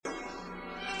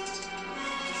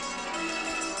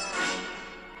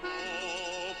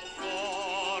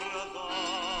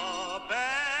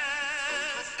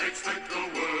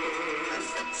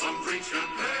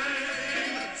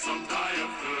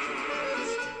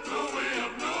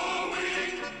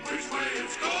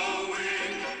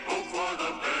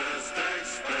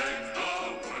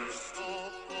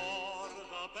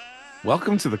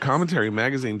Welcome to the Commentary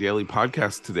Magazine Daily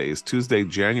Podcast. Today is Tuesday,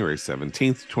 January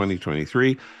 17th,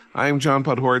 2023. I am John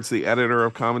Podhoretz, the editor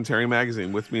of Commentary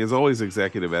Magazine. With me, as always,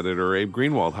 executive editor Abe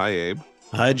Greenwald. Hi, Abe.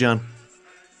 Hi, John.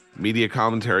 Media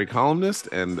commentary columnist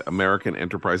and American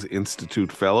Enterprise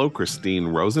Institute fellow Christine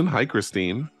Rosen. Hi,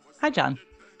 Christine. Hi, John.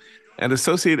 And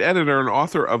associate editor and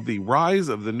author of The Rise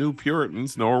of the New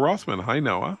Puritans, Noah Rothman. Hi,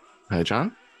 Noah. Hi,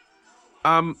 John.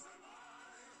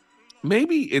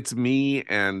 Maybe it's me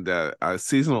and a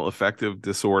seasonal affective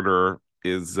disorder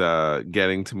is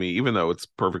getting to me, even though it's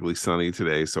perfectly sunny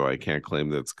today, so I can't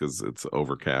claim that it's because it's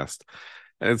overcast.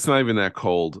 And it's not even that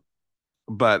cold.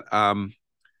 But are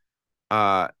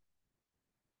you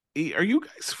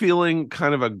guys feeling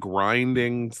kind of a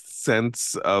grinding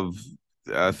sense of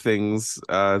things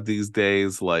these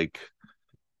days? Like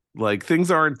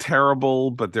things aren't terrible,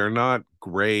 but they're not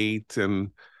great, and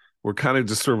we're kind of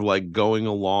just sort of like going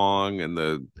along, and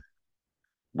the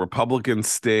Republicans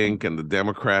stink and the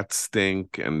Democrats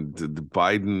stink, and the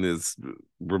Biden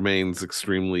remains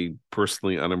extremely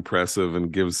personally unimpressive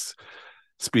and gives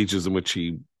speeches in which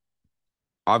he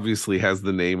obviously has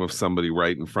the name of somebody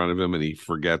right in front of him and he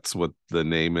forgets what the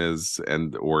name is,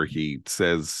 or he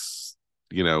says,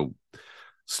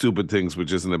 stupid things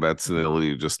which isn't about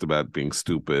senility, just about being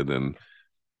stupid. And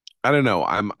I don't know.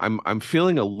 I'm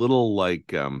feeling a little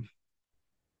like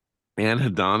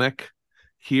anhedonic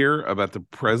here about the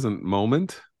present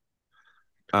moment.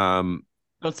 Don't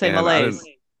say malaise.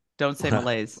 Don't say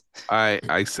malaise.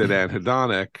 I said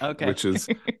anhedonic, Okay. Which is,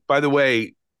 by the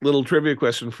way, little trivia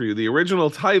question for you. The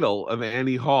original title of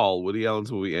Annie Hall, Woody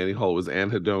Allen's movie Annie Hall, was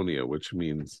anhedonia, which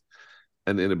means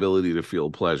an inability to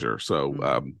feel pleasure. So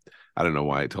I don't know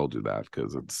why I told you that,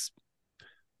 because it's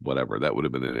whatever. That would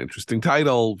have been an interesting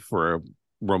title for a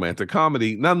romantic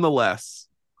comedy, nonetheless.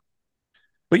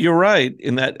 But you're right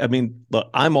in that. I mean, look,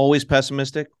 I'm always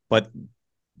pessimistic, but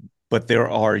there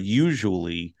are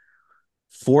usually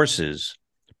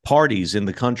parties in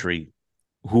the country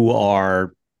who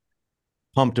are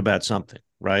pumped about something,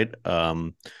 right?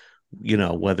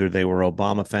 Whether they were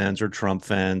Obama fans or Trump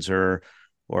fans or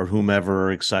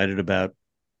whomever, excited about,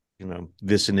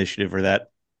 this initiative or that.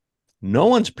 No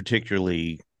one's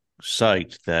particularly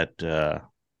psyched that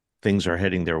things are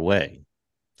heading their way.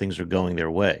 Things are going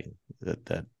their way.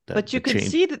 But you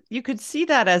could see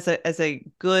that as a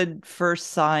good first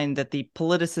sign that the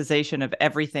politicization of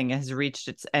everything has reached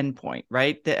its endpoint,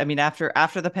 right? I mean, after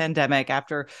the pandemic,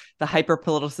 after the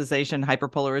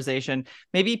hyperpolarization,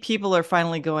 maybe people are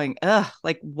finally going,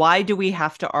 like, why do we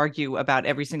have to argue about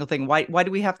every single thing? Why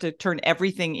do we have to turn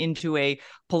everything into a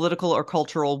political or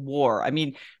cultural war? I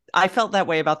mean, I felt that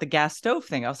way about the gas stove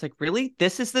thing. I was like, really?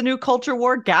 This is the new culture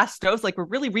war? Gas stoves? Like, we're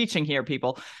really reaching here,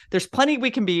 people. There's plenty we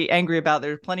can be angry about.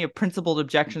 There's plenty of principled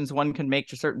objections one can make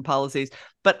to certain policies.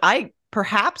 But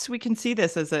perhaps we can see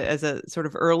this as a sort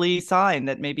of early sign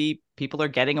that maybe people are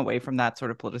getting away from that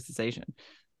sort of politicization.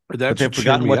 But they've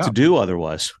forgotten what to do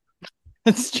otherwise.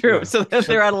 That's true. Yeah. So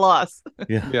they're at a loss.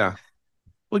 Yeah.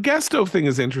 Well, gas stove thing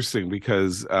is interesting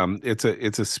because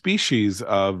it's a species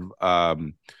of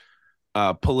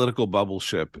political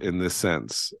bubbleship in this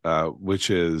sense, which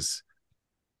is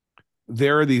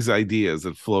there are these ideas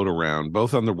that float around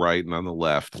both on the right and on the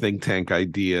left, think tank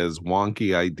ideas,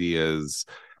 wonky ideas,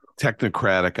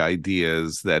 technocratic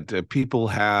ideas that people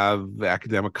have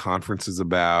academic conferences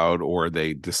about, or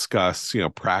they discuss,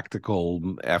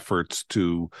 practical efforts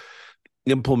to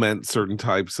implement certain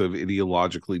types of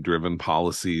ideologically driven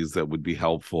policies that would be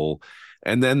helpful.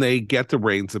 And then they get the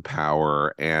reins of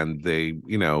power, and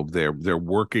they're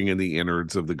working in the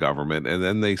innards of the government, and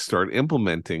then they start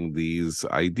implementing these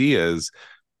ideas.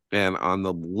 And on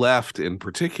the left in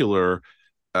particular,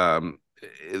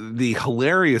 the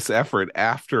hilarious effort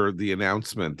after the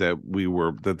announcement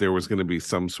that there was going to be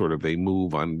some sort of a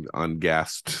move on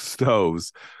gas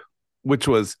stoves, which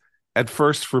was at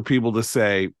first for people to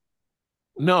say,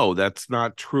 no, that's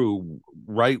not true.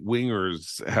 Right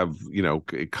wingers have,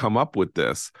 come up with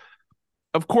this.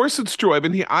 Of course it's true.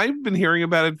 I've been hearing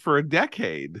about it for a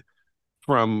decade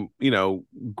from,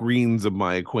 Greens of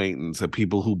my acquaintance, of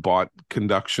people who bought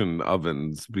conduction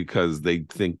ovens because they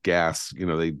think gas,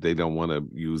 they don't want to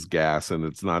use gas and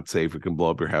it's not safe. It can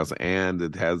blow up your house. And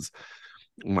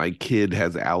my kid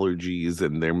has allergies,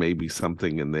 and there may be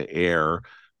something in the air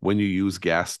when you use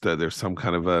gas. There's some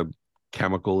kind of a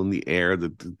chemical in the air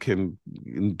that can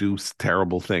induce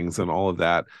terrible things and all of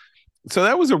that. So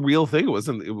that was a real thing.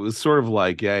 It was sort of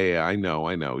like, yeah, I know.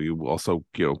 You also,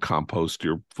 compost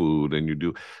your food, and you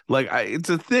do it's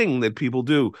a thing that people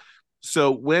do.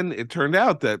 So when it turned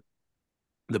out that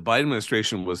the Biden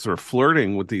administration was sort of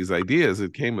flirting with these ideas,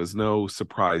 it came as no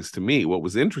surprise to me. What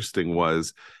was interesting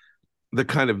was the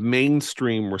kind of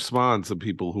mainstream response of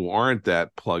people who aren't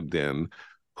that plugged in,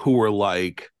 who were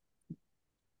like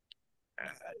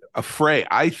afraid.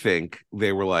 I think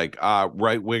they were like,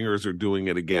 right wingers are doing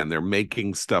it again. They're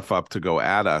making stuff up to go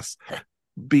at us,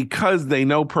 because they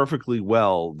know perfectly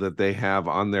well that they have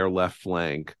on their left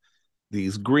flank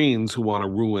these Greens who want to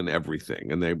ruin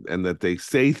everything, and that they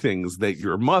say things that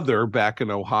your mother back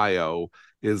in Ohio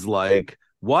is like,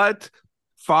 what?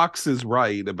 Fox is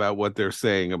right about what they're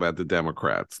saying about the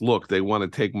Democrats. Look, they want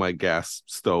to take my gas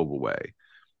stove away.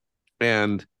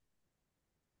 And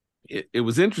it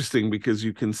was interesting because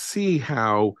you can see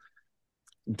how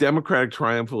Democratic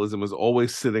triumphalism is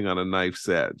always sitting on a knife's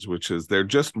edge, which is they're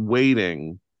just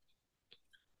waiting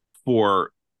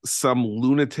for some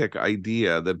lunatic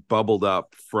idea that bubbled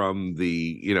up from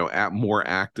the, more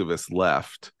activist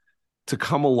left to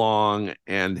come along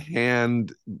and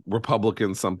hand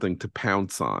Republicans something to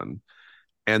pounce on.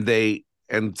 And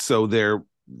so their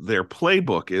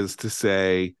playbook is to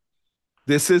say,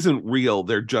 this isn't real,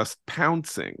 they're just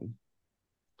pouncing.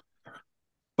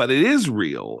 But it is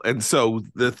real. And so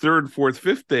the third, fourth,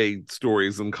 fifth day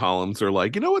stories and columns are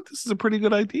like, you know what, this is a pretty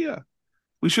good idea.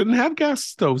 We shouldn't have gas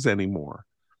stoves anymore.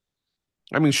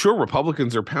 I mean, sure,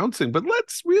 Republicans are pouncing, but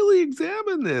let's really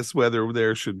examine this, whether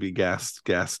there should be gas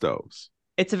stoves.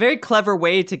 It's a very clever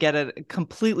way to get a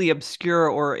completely obscure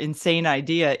or insane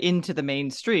idea into the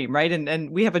mainstream, right?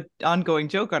 And we have an ongoing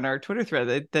joke on our Twitter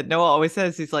thread that Noah always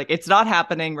says. He's like, it's not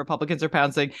happening. Republicans are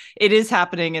pouncing. It is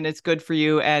happening, and it's good for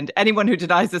you. And anyone who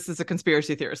denies this is a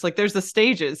conspiracy theorist. Like, there's the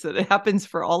stages that it happens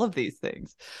for all of these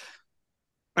things.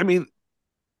 I mean,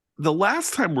 the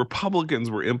last time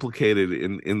Republicans were implicated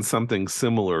in something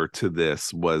similar to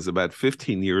this was about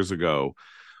 15 years ago,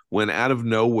 when out of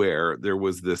nowhere there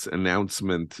was this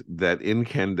announcement that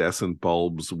incandescent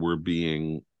bulbs were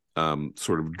being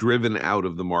sort of driven out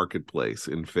of the marketplace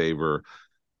in favor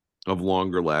of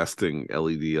longer lasting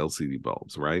LED, LCD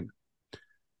bulbs, right?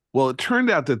 Well, it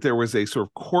turned out that there was a sort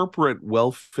of corporate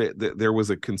that there was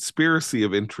a conspiracy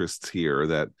of interests here,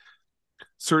 that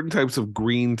certain types of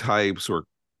green types or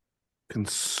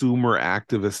consumer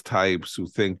activist types who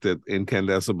think that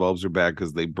incandescent bulbs are bad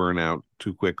because they burn out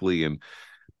too quickly, and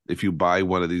if you buy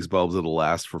one of these bulbs, it'll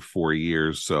last for 4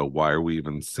 years. So why are we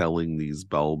even selling these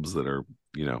bulbs that are,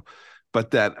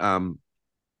 but that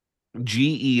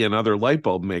GE and other light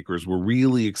bulb makers were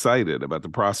really excited about the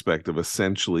prospect of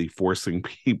essentially forcing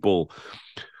people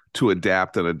to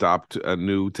adapt and adopt a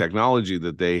new technology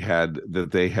that they had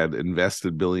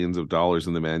invested billions of dollars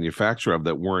in the manufacture of,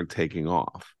 that weren't taking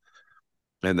off.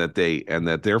 And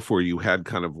that therefore you had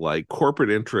kind of like corporate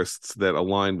interests that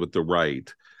aligned with the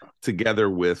right, together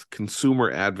with consumer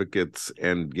advocates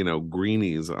and,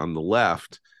 greenies on the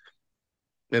left,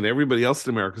 and everybody else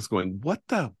in America is going, what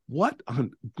do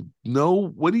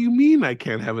you mean I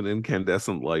can't have an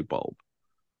incandescent light bulb?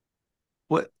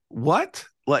 What?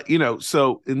 Like,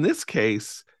 so in this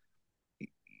case,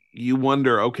 you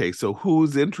wonder, okay, so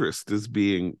whose interest is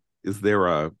there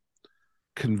a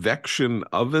convection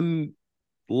oven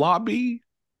lobby?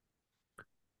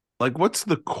 Like, what's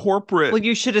the corporate? Well,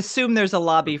 you should assume there's a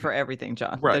lobby for everything,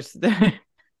 John. Right.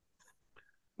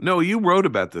 No, you wrote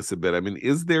about this a bit. I mean,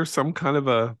 is there some kind of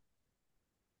a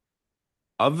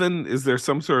oven? Is there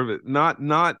some sort of not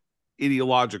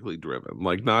ideologically driven,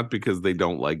 like not because they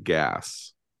don't like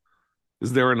gas?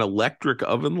 Is there an electric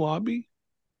oven lobby?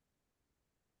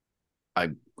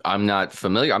 I'm not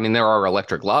familiar. I mean, there are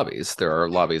electric lobbies. There are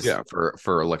lobbies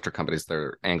for electric companies that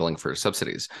are angling for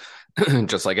subsidies,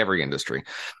 just like every industry.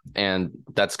 And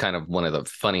that's kind of one of the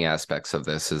funny aspects of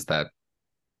this, is that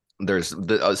there's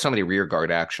so many rear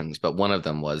guard actions, but one of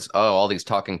them was, all these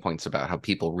talking points about how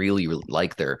people really, really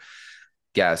like their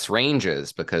gas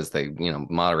ranges because they,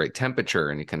 moderate temperature,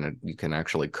 and you can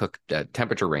actually cook at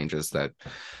temperature ranges that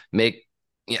make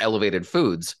elevated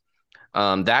foods.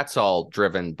 That's all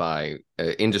driven by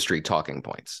industry talking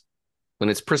points, when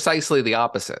it's precisely the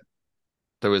opposite.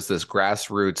 There was this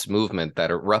grassroots movement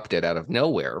that erupted out of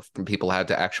nowhere. People had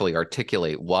to actually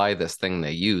articulate why this thing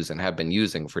they use and have been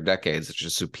using for decades, which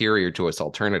is superior to its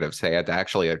alternatives. They had to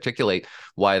actually articulate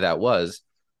why that was,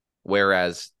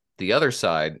 whereas the other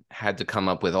side had to come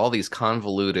up with all these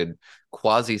convoluted,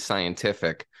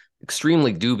 quasi-scientific,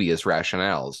 extremely dubious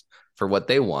rationales for what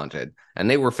they wanted, and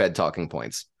they were fed talking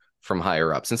points from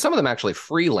higher ups. And some of them actually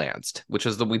freelanced, which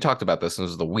is we talked about this, and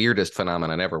this is the weirdest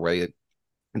phenomenon ever, where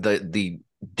the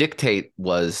dictate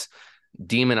was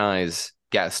demonize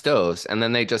gas stoves, and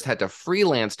then they just had to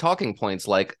freelance talking points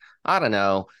like, I don't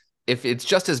know, if it's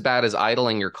just as bad as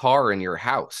idling your car in your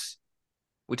house,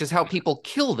 which is how people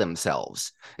kill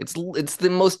themselves. It's the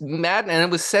most mad, and it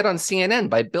was said on CNN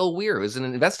by Bill Weir, who's an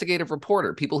investigative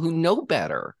reporter. People who know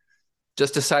better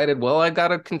just decided, well, I got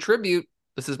to contribute.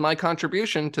 This is my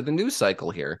contribution to the news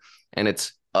cycle here. And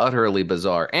it's utterly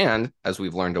bizarre. And as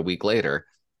we've learned a week later,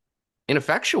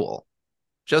 ineffectual.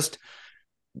 Just,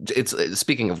 it's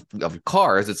speaking of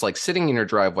cars, it's like sitting in your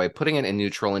driveway, putting it in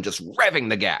neutral and just revving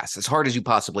the gas as hard as you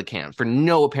possibly can for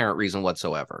no apparent reason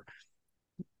whatsoever.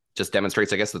 Just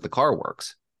demonstrates, I guess, that the car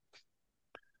works.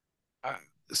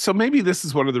 So maybe this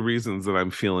is one of the reasons that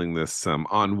I'm feeling this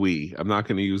ennui. I'm not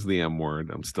going to use the M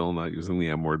word. I'm still not using the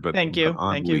M word, but thank you.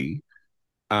 Ennui,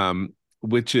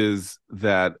 which is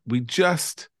that we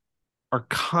just are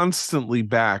constantly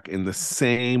back in the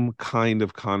same kind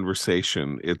of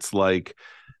conversation. It's like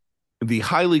the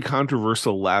highly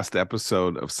controversial last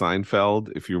episode of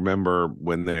Seinfeld. If you remember,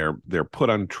 when they're put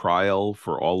on trial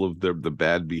for all of the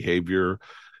bad behavior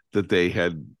that they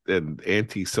had and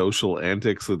antisocial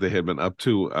antics that they had been up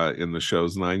to in the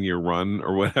show's 9-year run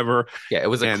or whatever. Yeah, it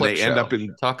was a clip show. End up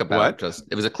in talk about what?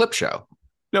 It was a clip show.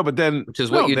 No, but then which is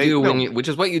what you do when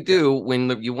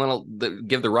you want to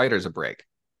give the writers a break.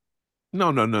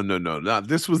 No.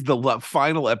 This was the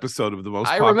final episode of the most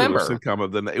popular sitcom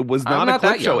of the night. It was not a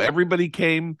clip show. Everybody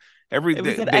came. They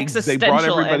brought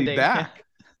everybody back.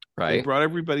 Right. They brought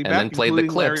everybody back, then played the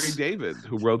clips. Larry David,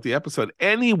 who wrote the episode.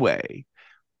 Anyway,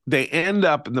 they end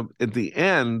up at the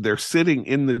end. They're sitting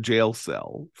in the jail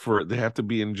cell they have to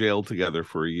be in jail together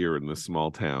for a year in this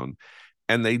small town,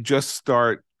 and they just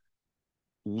start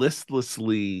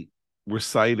listlessly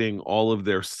reciting all of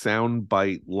their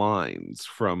soundbite lines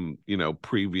from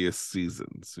previous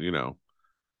seasons.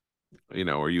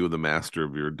 Are you the master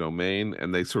of your domain?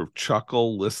 And they sort of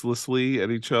chuckle listlessly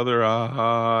at each other,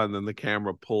 and then the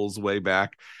camera pulls way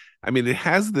back. I mean, it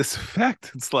has this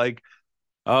effect. It's like,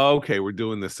 oh, okay, we're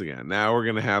doing this again. Now we're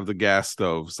going to have the gas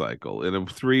stove cycle. And in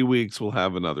 3 weeks, we'll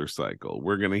have another cycle.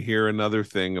 We're going to hear another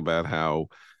thing about how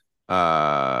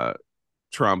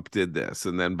Trump did this,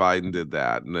 and then Biden did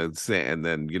that. And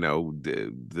then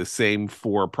the same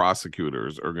 4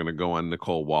 prosecutors are going to go on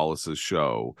Nicole Wallace's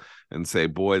show and say,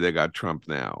 boy, they got Trump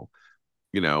now.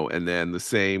 And then the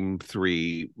same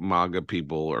 3 MAGA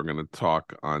people are going to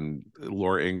talk on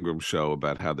Laura Ingram's show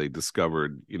about how they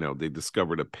discovered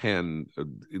a pen,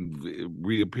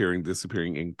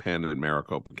 disappearing ink pen in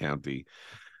Maricopa County.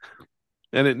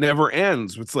 And it never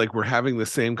ends. It's like we're having the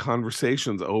same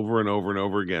conversations over and over and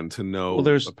over again to no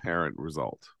apparent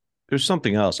result. There's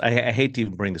something else. I hate to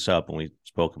even bring this up when we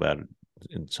spoke about it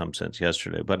in some sense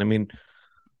yesterday, but I mean,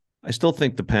 I still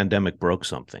think the pandemic broke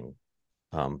something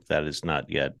that is not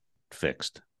yet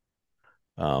fixed.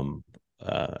 I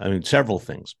mean, several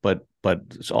things, but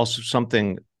it's also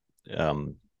something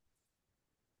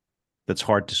that's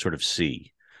hard to sort of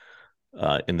see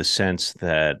in the sense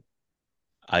that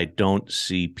I don't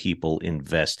see people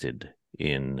invested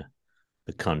in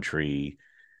the country,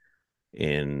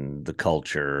 in the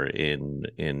culture,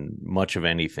 in much of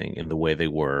anything in the way they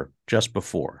were just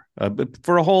before. But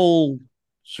for a whole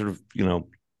sort of,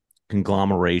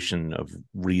 conglomeration of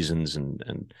reasons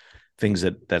and things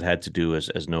that had to do,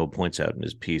 as Noah points out in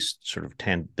his piece, sort of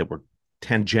that were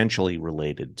tangentially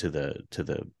related to the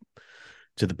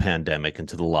pandemic and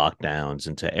to the lockdowns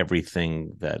and to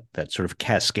everything that sort of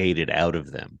cascaded out of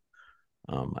them.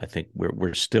 I think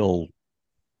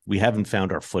we haven't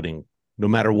found our footing, no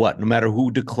matter what, no matter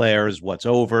who declares what's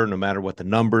over, no matter what the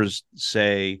numbers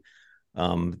say.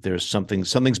 There's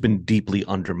something's been deeply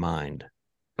undermined.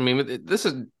 I mean, this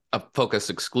is a focus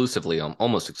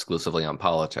almost exclusively on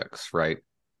politics, right?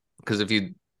 Because if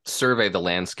you survey the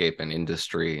landscape in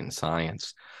industry and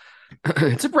science,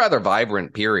 it's a rather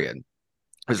vibrant period.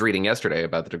 I was reading yesterday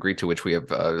about the degree to which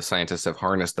scientists have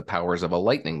harnessed the powers of a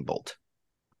lightning bolt.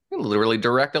 You can literally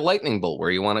direct a lightning bolt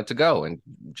where you want it to go and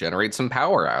generate some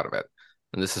power out of it.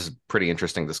 And this is a pretty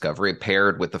interesting discovery,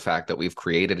 paired with the fact that we've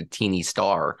created a teeny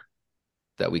star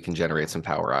that we can generate some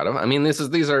power out of. I mean,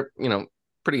 these are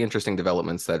pretty interesting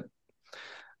developments that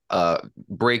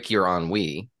break your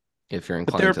ennui if you're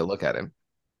inclined to look at it.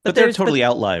 But they're totally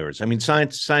outliers. I mean,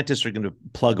 scientists are going to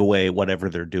plug away whatever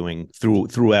they're doing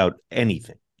throughout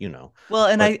anything, Well,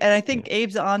 I think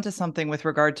Abe's onto something with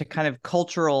regard to kind of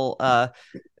cultural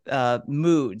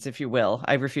moods, if you will.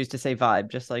 I refuse to say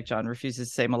vibe, just like John refuses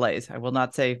to say malaise. I will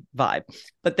not say vibe.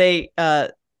 But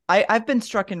I've been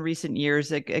struck in recent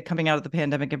years, coming out of the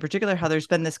pandemic in particular, how there's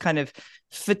been this kind of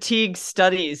fatigue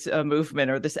studies movement,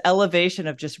 or this elevation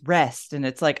of just rest. And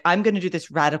it's like, I'm going to do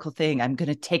this radical thing. I'm going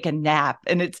to take a nap.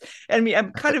 And I mean,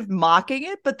 I'm kind of mocking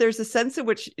it, but there's a sense in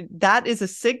which that is a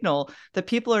signal that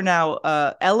people are now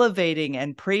elevating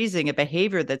and praising a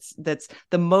behavior that's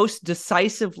the most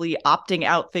decisively opting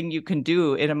out thing you can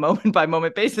do in a moment by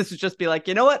moment basis, is just be like,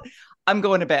 you know what? I'm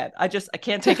going to bed. I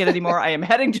can't take it anymore. I am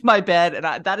heading to my bed.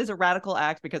 And that is a radical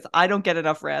act because I don't get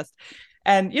enough rest.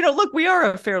 And, look, we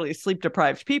are a fairly sleep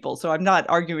deprived people, so I'm not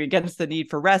arguing against the need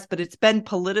for rest, but it's been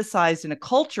politicized in a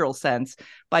cultural sense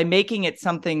by making it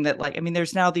something that, like, I mean,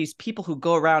 there's now these people who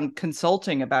go around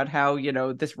consulting about how,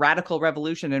 this radical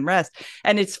revolution in rest.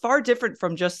 And it's far different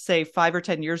from just, say, 5 or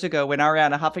 10 years ago when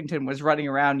Ariana Huffington was running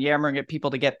around yammering at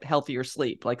people to get healthier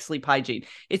sleep, like sleep hygiene.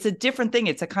 It's a different thing.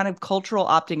 It's a kind of cultural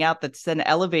opting out that's then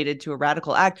elevated to a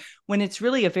radical act when it's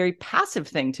really a very passive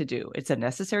thing to do. It's a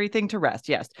necessary thing to rest,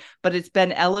 yes, but it's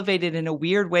been elevated in a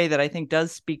weird way that I think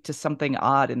does speak to something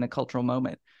odd in the cultural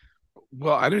moment.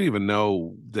 Well, I don't even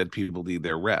know that people need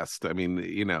their rest. I mean,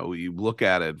 you look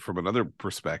at it from another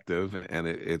perspective, and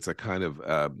it's a kind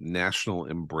of national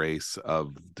embrace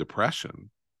of depression.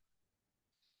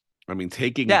 I mean,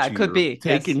 taking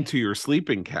to your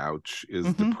sleeping couch is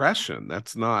depression.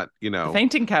 That's not, the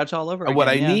fainting couch all over again. What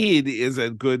I need is a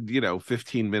good,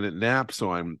 15-minute nap,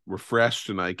 so I'm refreshed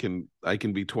and I can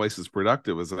be twice as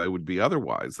productive as I would be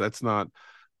otherwise. That's not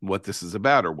what this is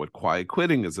about, or what quiet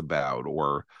quitting is about,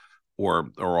 or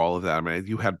all of that. I mean,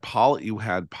 you had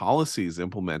policies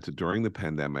implemented during the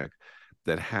pandemic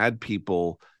that had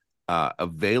people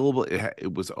available.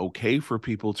 It was okay for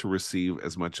people to receive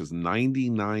as much as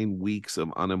 99 weeks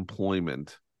of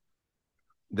unemployment.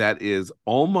 That is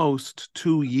almost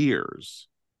 2 years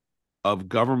of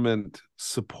government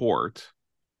support,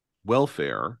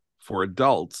 welfare for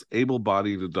adults,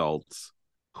 able-bodied adults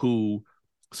who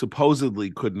supposedly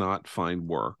could not find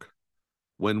work,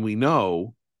 when we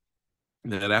know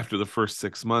that after the first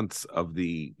 6 months of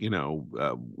the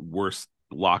worst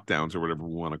lockdowns, or whatever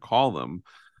we want to call them,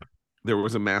 there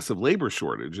was a massive labor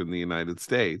shortage in the United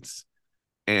States,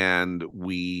 and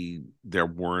there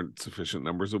weren't sufficient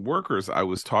numbers of workers. I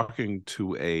was talking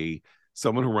to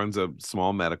someone who runs a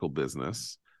small medical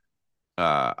business.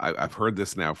 I've heard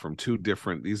this now from two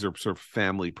different, these are sort of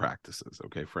family practices,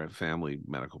 okay, family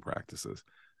medical practices.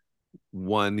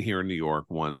 One here in New York,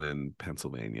 one in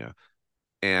Pennsylvania.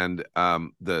 And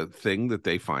the thing that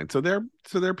they find, so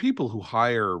they're people who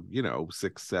hire,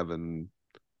 6, 7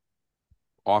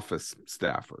 office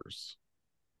staffers,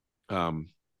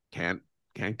 can't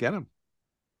get them.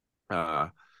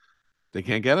 They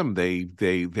can't get them.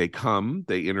 They come,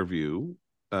 they interview,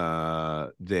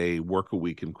 they work a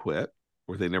week and quit,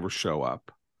 or they never show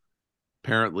up.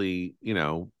 Apparently,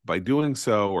 by doing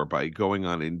so, or by going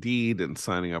on Indeed and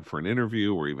signing up for an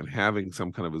interview, or even having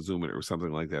some kind of a Zoom or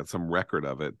something like that, some record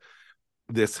of it,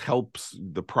 this helps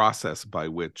the process by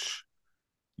which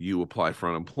you apply for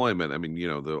unemployment. I mean,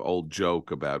 the old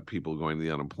joke about people going to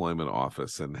the unemployment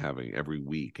office and having every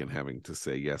week and having to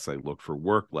say, yes, I looked for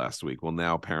work last week. Well,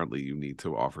 now apparently you need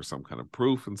to offer some kind of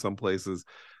proof in some places.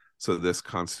 So this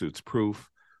constitutes proof.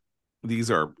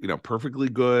 These are, perfectly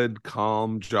good,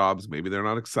 calm jobs. Maybe they're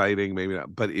not exciting, maybe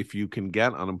not. But if you can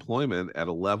get unemployment at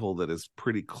a level that is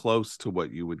pretty close to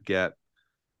what you would get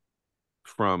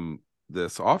from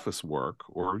this office work,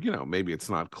 or, maybe it's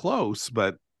not close,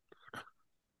 but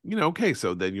okay,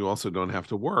 so then you also don't have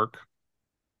to work.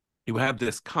 You have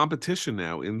this competition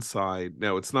now inside.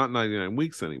 Now it's not 99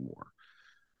 weeks anymore,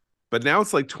 but now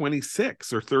it's like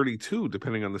 26 or 32,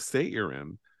 depending on the state you're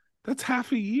in. That's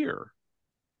half a year.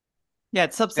 Yeah,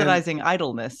 it's subsidizing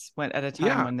idleness at a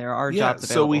time when there are jobs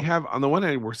available. So we have, on the one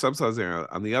hand, we're subsidizing.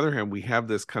 On the other hand, we have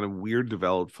this kind of weird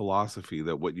developed philosophy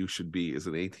that what you should be is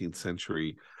an 18th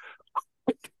century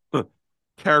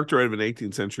character out of an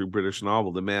 18th century British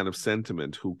novel, the man of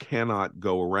sentiment, who cannot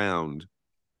go around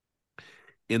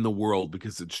in the world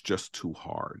because it's just too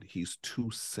hard. He's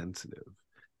too sensitive.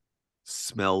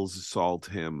 Smells assault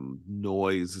him.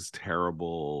 Noise is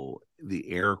terrible.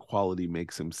 The air quality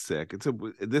makes him sick.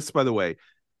 This, by the way,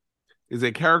 is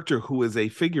a character who is a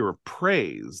figure of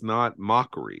praise, not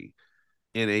mockery,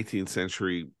 in 18th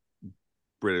century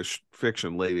British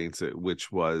fiction,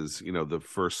 which was, the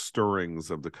first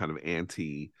stirrings of the kind of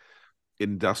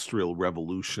anti-industrial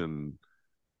revolution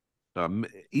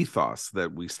ethos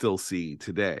that we still see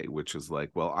today, which is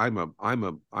like, well, I'm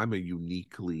a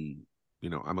uniquely,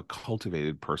 I'm a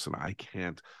cultivated person. I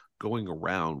can't, going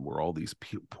around where all these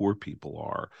poor people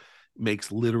are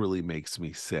literally makes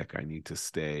me sick. I need to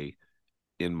stay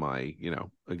in my,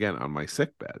 again, on my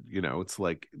sick bed. It's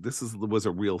like was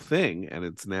a real thing, and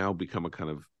it's now become a kind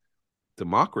of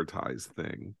democratized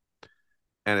thing,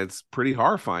 and it's pretty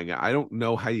horrifying. I don't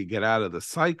know how you get out of the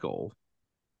cycle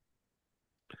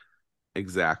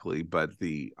exactly, but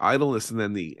the idleness and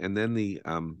then the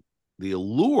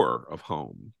allure of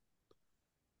home,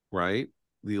 right?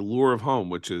 The allure of home,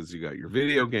 which is you got your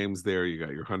video games there, you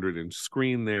got your 100-inch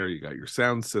screen there, you got your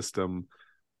sound system.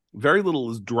 Very little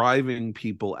is driving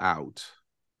people out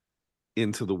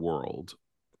into the world.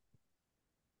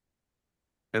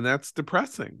 And that's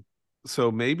depressing.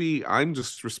 So maybe I'm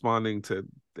just responding to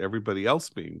everybody else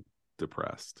being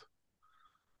depressed,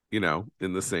 in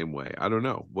the same way. I don't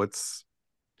know.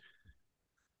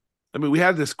 We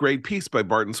had this great piece by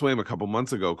Barton Swaim a couple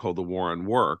months ago called The War on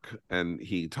Work, and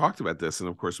he talked about this. And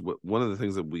of course, one of the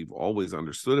things that we've always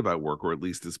understood about work, or at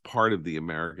least as part of the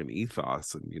American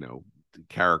ethos, and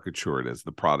caricatured as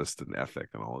the Protestant ethic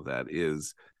and all of that,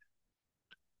 is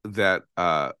that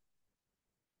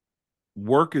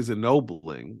work is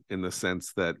ennobling in the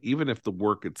sense that even if the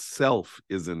work itself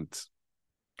isn't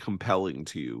compelling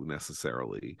to you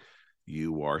necessarily,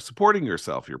 you are supporting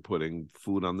yourself, you're putting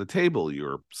food on the table,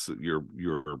 you're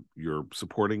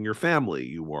supporting your family,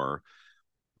 you are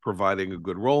providing a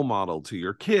good role model to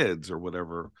your kids or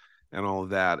whatever, and all of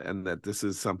that, and that this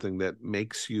is something that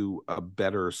makes you a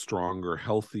better, stronger,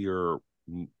 healthier,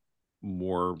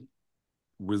 more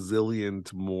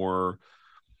resilient, more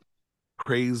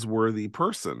praiseworthy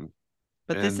person.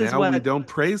 But and this is now what we don't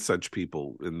praise such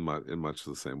people in much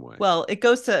the same way. Well, it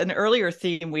goes to an earlier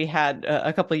theme we had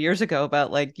a couple of years ago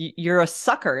about like you're a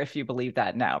sucker if you believe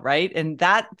that now, right? And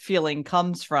that feeling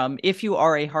comes from, if you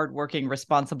are a hardworking,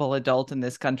 responsible adult in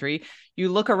this country, you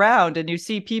look around and you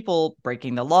see people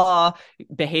breaking the law,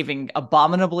 behaving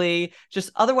abominably,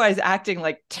 just otherwise acting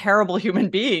like terrible human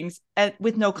beings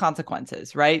with no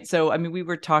consequences, right? So, we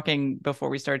were talking before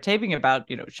we started taping about,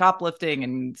 shoplifting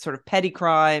and sort of petty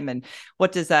crime, and how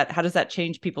does that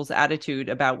change people's attitude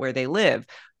about where they live?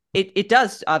 It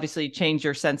does obviously change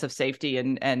your sense of safety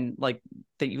and like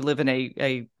that you live in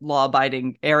a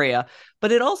law-abiding area.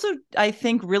 But it also, I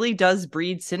think, really does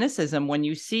breed cynicism when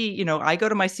you see, I go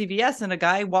to my CVS and a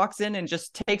guy walks in and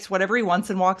just takes whatever he wants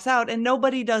and walks out, and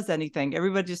nobody does anything.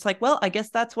 Everybody's just like, well, I guess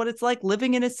that's what it's like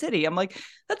living in a city. I'm like,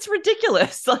 that's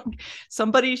ridiculous. Like,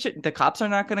 the cops are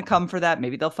not going to come for that.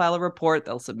 Maybe they'll file a report,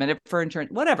 they'll submit it for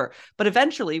insurance, whatever. But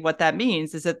eventually what that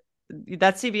means is that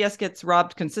CVS gets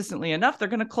robbed consistently enough, they're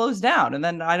going to close down, and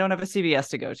then I don't have a CVS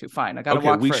to go to. Fine, I got to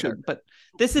walk further.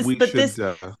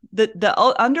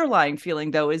 The underlying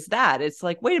feeling though is that it's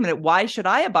like, wait a minute, why should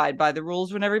I abide by the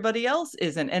rules when everybody else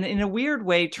isn't? And in a weird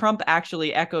way, Trump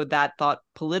actually echoed that thought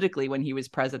politically when he was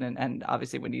president, and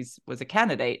obviously when he was a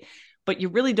candidate. But you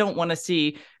really don't want to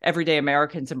see everyday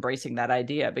Americans embracing that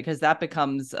idea, because that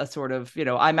becomes a sort of,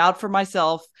 I'm out for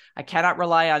myself. I cannot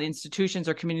rely on institutions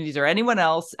or communities or anyone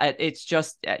else. It's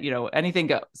just, anything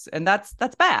goes. And that's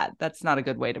bad. That's not a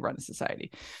good way to run a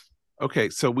society. Okay,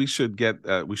 so we should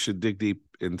dig deep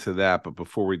into that. But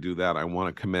before we do that, I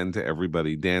want to commend to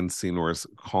everybody Dan Senor's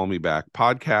Call Me Back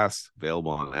podcast,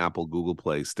 available on Apple, Google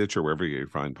Play, Stitcher, wherever you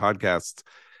find podcasts.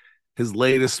 His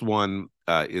latest one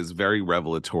is very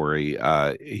revelatory.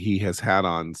 He has had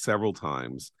on several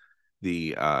times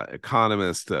the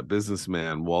economist,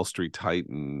 businessman, Wall Street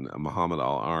titan, Muhammad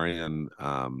Al-Arian,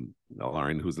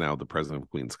 who's now the president of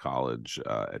Queen's College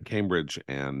at Cambridge,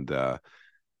 and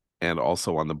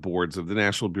also on the boards of the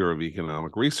National Bureau of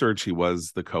Economic Research. He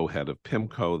was the co-head of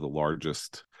PIMCO, the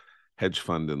largest hedge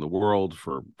fund in the world,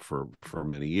 for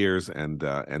many years. And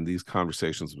these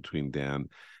conversations between Dan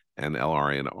and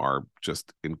Al-Arian are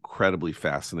just incredibly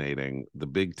fascinating. The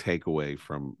big takeaway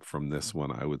from this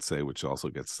one, I would say, which also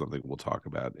gets something we'll talk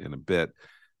about in a bit,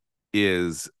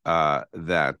 is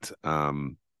that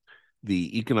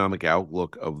the economic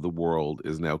outlook of the world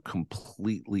is now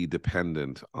completely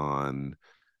dependent on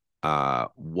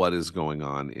what is going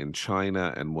on in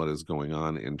China, and what is going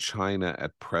on in China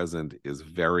at present is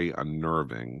very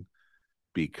unnerving,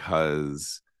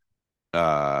 because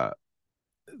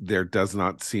there does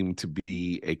not seem to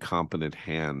be a competent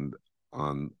hand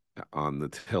on the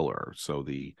tiller. So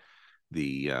the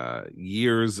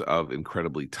years of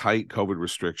incredibly tight COVID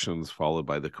restrictions, followed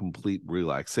by the complete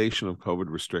relaxation of COVID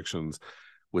restrictions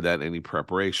without any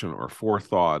preparation or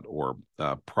forethought or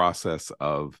process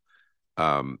of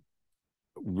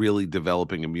really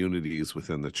developing immunities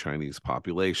within the Chinese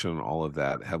population, all of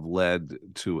that have led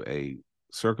to a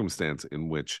circumstance in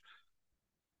which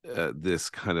this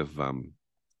kind of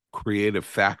creative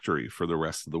factory for the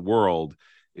rest of the world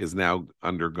is now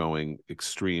undergoing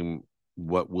extreme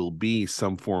what will be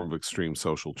some form of extreme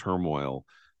social turmoil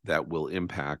that will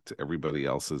impact everybody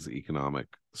else's economic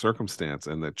circumstance,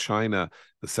 and that China,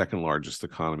 the second largest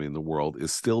economy in the world,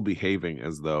 is still behaving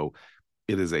as though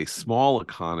it is a small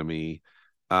economy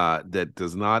that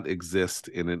does not exist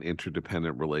in an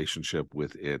interdependent relationship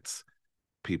with its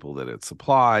people that it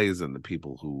supplies and the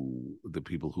people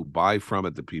who buy from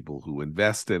it, the people who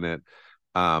invest in it,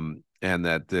 and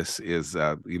that this is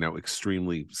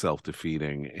extremely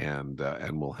self-defeating and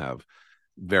will have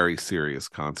very serious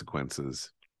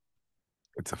consequences.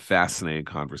 It's a fascinating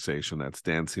conversation. That's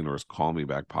Dan Senor's Call Me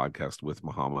Back podcast with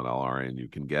Muhammad Al-Arya, and you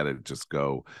can get it. Just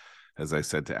go, as I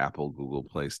said, to Apple, Google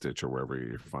Play, Stitch, or wherever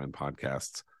you find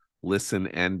podcasts. Listen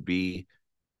and be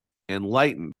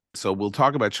enlightened. So we'll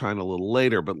talk about China a little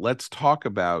later, but let's talk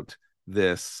about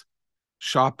this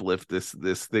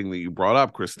this thing that you brought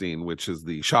up, Christine, which is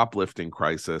the shoplifting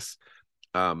crisis.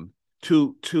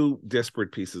 Two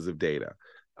disparate pieces of data.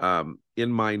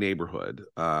 In my neighborhood,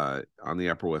 on the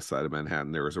Upper West Side of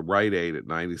Manhattan, there is a Rite Aid at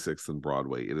 96th and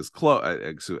Broadway. It is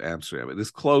Amsterdam. It is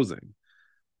closing.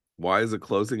 Why is it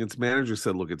closing? Its manager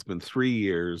said, look, it's been 3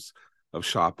 years of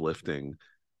shoplifting,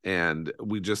 and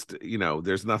we just,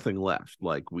 there's nothing left.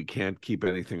 Like, we can't keep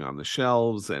anything on the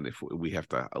shelves, and if we have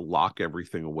to lock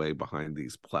everything away behind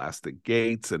these plastic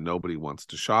gates, and nobody wants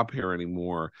to shop here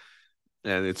anymore,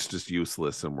 and it's just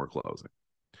useless, and we're closing.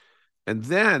 And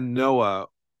then Noah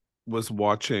was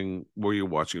watching. Were you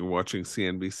watching? Watching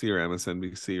CNBC or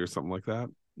MSNBC or something like that?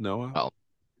 Noah? Well,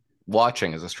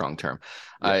 watching is a strong term.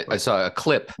 Yeah, I saw a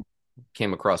clip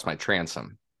came across my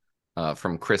transom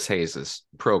from Chris Hayes's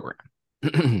program,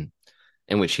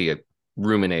 in which he had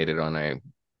ruminated on a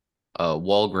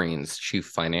Walgreens chief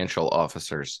financial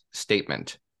officer's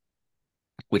statement,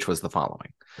 which was the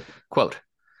following, quote,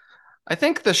 I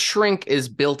think the shrink is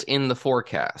built in the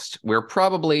forecast. We're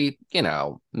probably,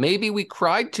 maybe we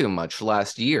cried too much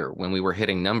last year when we were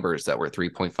hitting numbers that were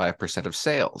 3.5% of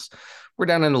sales. We're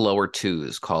down in the lower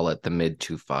twos, call it the mid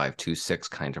 2.5, 2.6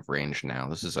 kind of range now.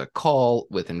 This is a call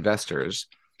with investors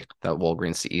that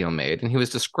Walgreens CEO made, and he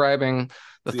was describing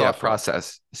the thought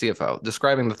process, CFO,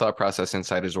 describing the thought process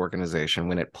inside his organization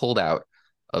when it pulled out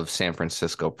of San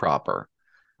Francisco proper,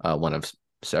 one of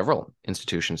several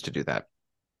institutions to do that.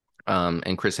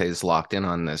 And Chris Hayes locked in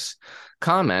on this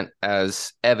comment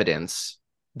as evidence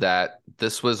that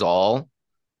this was all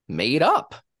made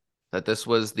up, that this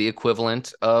was the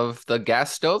equivalent of the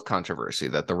gas stove controversy,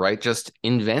 that the right just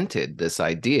invented this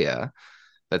idea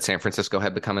that San Francisco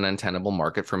had become an untenable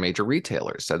market for major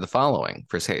retailers. Said the following,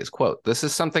 Chris Hayes, quote, this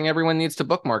is something everyone needs to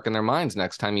bookmark in their minds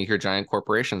next time you hear giant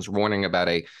corporations warning about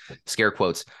a, scare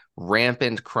quotes,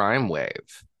 rampant crime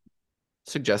wave,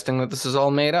 suggesting that this is all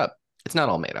made up. It's not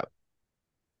all made up.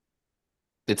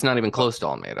 It's not even close to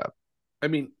all made up. I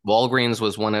mean, Walgreens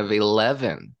was one of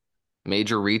 11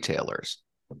 major retailers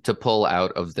to pull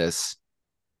out of this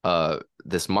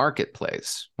this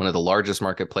marketplace, one of the largest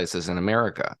marketplaces in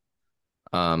America.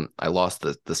 I lost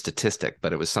the statistic,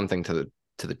 but it was something to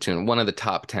the tune, one of the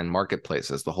top 10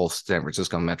 marketplaces, the whole San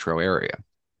Francisco metro area.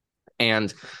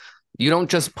 And you don't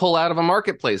just pull out of a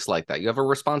marketplace like that. You have a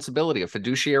responsibility, a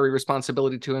fiduciary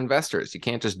responsibility to investors. You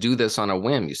can't just do this on a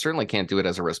whim. You certainly can't do it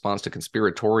as a response to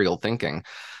conspiratorial thinking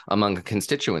among a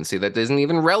constituency that isn't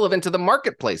even relevant to the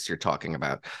marketplace you're talking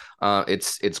about.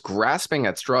 It's grasping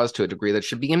at straws to a degree that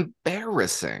should be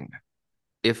embarrassing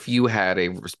if you had a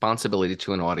responsibility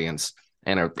to an audience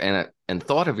and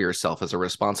thought of yourself as a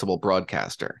responsible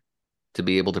broadcaster to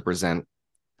be able to present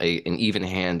an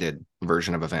even-handed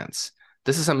version of events.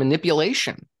 This is a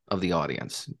manipulation of the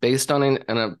audience based on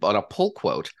a pull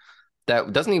quote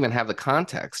that doesn't even have the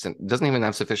context and doesn't even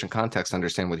have sufficient context to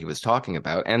understand what he was talking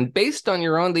about. And based on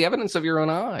the evidence of your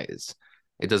own eyes,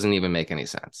 it doesn't even make any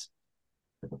sense.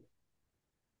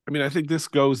 I mean, I think this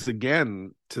goes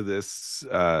again to this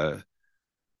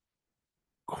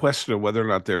question of whether or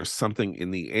not there's something in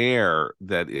the air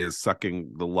that is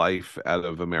sucking the life out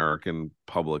of American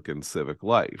public and civic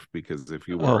life. Because if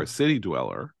you are a city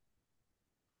dweller,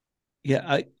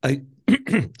 yeah, I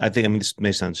I think, I mean, this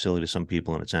may sound silly to some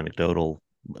people and it's anecdotal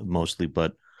mostly,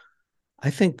 but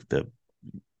I think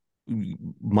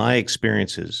my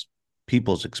experiences,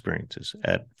 people's experiences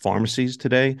at pharmacies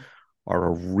today are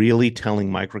a really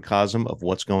telling microcosm of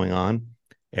what's going on.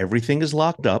 Everything is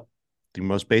locked up. The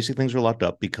most basic things are locked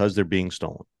up because they're being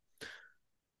stolen.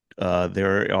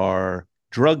 There are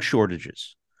drug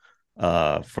shortages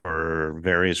for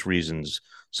various reasons,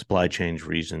 supply chain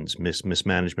reasons,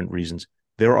 mismanagement reasons.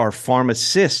 There are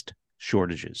pharmacist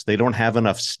shortages. They don't have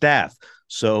enough staff,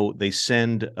 so they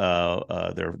send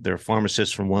their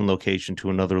pharmacists from one location to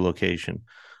another location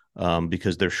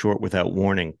because they're short without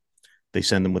warning. They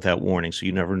send them without warning, so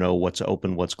you never know what's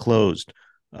open, what's closed.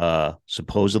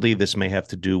 Supposedly, this may have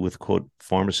to do with, quote,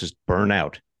 pharmacist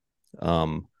burnout.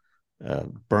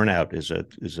 Burnout is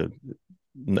a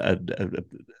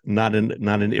not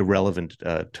an irrelevant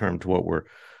term to what we're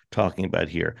talking about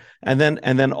here. And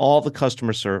then all the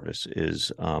customer service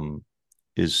is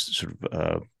sort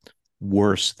of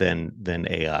worse than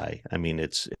AI. I mean,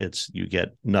 it's you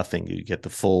get nothing. You get the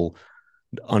full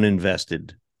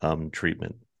uninvested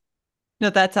treatment. No,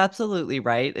 that's absolutely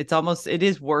right. It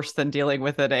is worse than dealing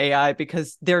with an AI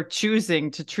because they're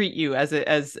choosing to treat you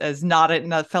as not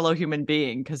a fellow human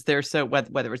being because they're so,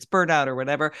 whether it's burnout or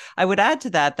whatever. I would add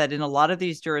to that in a lot of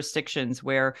these jurisdictions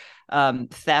where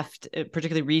theft,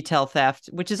 particularly retail theft,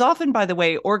 which is often, by the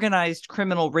way, organized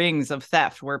criminal rings of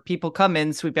theft where people come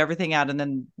in, sweep everything out, and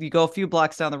then you go a few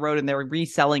blocks down the road and they're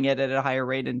reselling it at a higher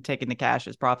rate and taking the cash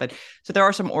as profit. So there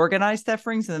are some organized theft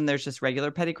rings, and then there's just regular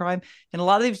petty crime. In a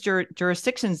lot of these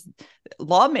jurisdictions,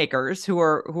 lawmakers who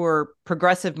are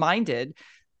progressive minded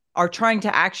are trying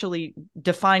to actually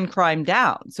define crime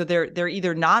down. So they're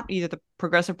either the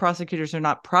progressive prosecutors are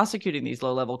not prosecuting these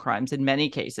low level crimes in many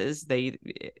cases, they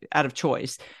out of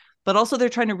choice, but also they're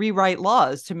trying to rewrite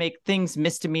laws to make things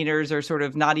misdemeanors or sort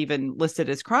of not even listed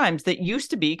as crimes that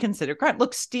used to be considered crime.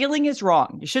 Look, stealing is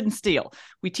wrong. You shouldn't steal.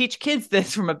 We teach kids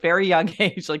this from a very young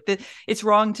age, it's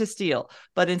wrong to steal.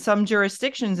 But in some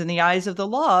jurisdictions, in the eyes of the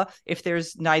law, if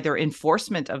there's neither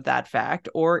enforcement of that fact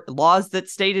or laws that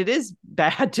state it is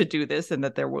bad to do this and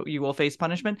that you will face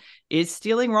punishment, is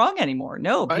stealing wrong anymore?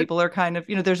 No, right. People are kind of,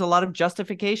 there's a lot of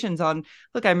justifications on,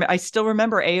 look, I still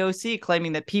remember AOC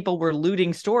claiming that people were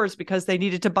looting stores because they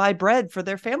needed to buy bread for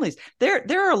their families. There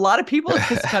are a lot of people in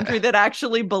this country that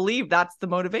actually believe that's the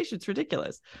motivation. It's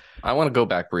ridiculous. I want to go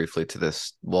back briefly to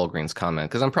this Walgreens comment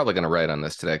because I'm probably going to write on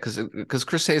this today because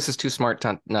Chris Hayes is too smart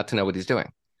not to know what he's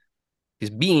doing. He's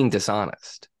being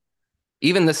dishonest.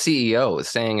 Even the CEO is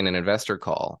saying in an investor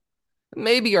call,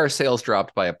 maybe our sales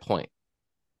dropped by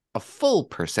a full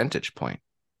percentage point.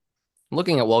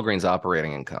 Looking at Walgreens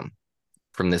operating income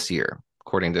from this year,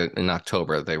 according to in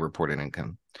October, they reported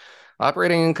income.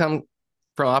 Operating income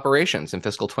from operations in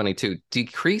fiscal 22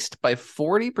 decreased by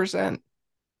 40%,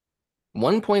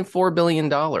 $1.4 billion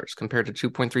compared to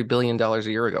 $2.3 billion a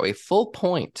year ago. A full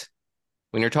point,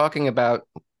 when you're talking about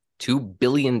 $2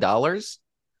 billion,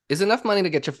 is enough money to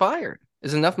get you fired,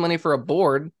 is enough money for a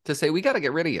board to say, we got to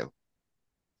get rid of you.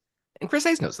 And Chris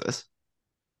Hayes knows this.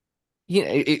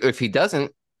 If he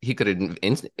doesn't, he could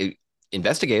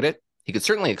investigate it. He could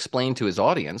certainly explain to his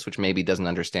audience, which maybe doesn't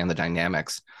understand the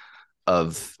dynamics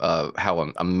of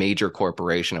how a major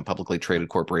corporation, a publicly traded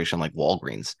corporation like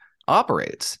Walgreens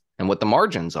operates and what the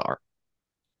margins are.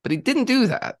 But he didn't do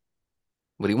that.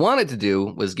 What he wanted to do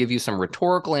was give you some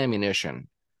rhetorical ammunition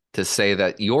to say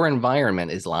that your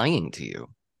environment is lying to you.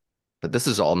 But this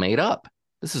is all made up.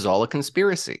 This is all a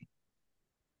conspiracy.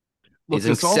 Look,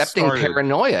 he's accepting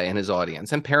paranoia in his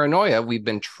audience. And paranoia, we've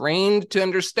been trained to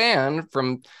understand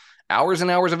from hours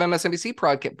and hours of MSNBC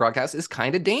broadcasts, is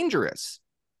kind of dangerous.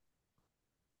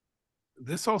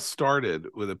 This all started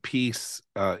with a piece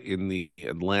in the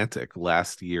Atlantic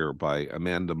last year by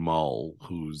Amanda Mull,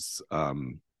 whose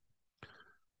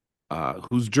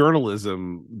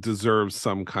journalism deserves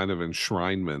some kind of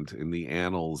enshrinement in the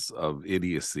annals of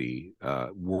idiocy,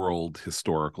 world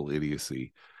historical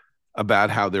idiocy, about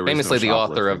how there famously is no the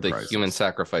author of the crisis. Human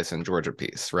Sacrifice in Georgia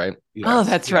piece, right? Yes, oh,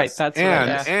 that's right. That's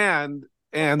right.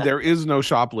 And there is no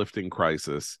shoplifting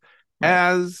crisis,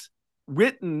 as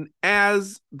written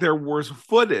as there was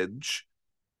footage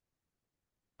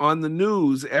on the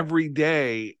news every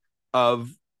day of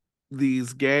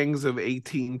these gangs of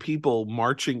 18 people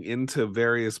marching into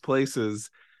various places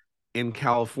in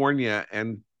California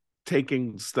and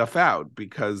taking stuff out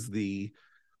because the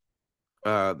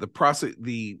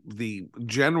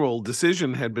general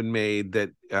decision had been made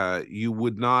that you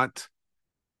would not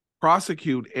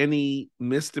prosecute any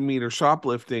misdemeanor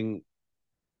shoplifting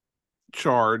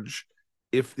charge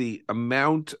if the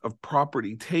amount of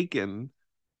property taken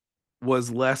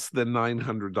was less than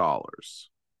 $900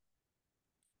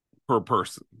 per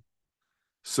person.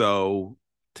 So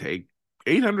take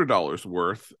 $800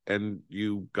 worth and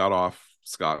you got off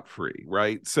scot-free,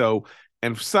 right? So,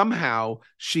 and somehow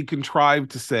she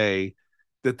contrived to say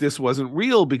that this wasn't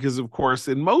real because, of course,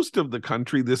 in most of the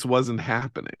country, this wasn't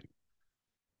happening.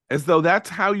 As though that's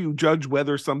how you judge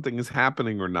whether something is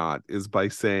happening or not, is by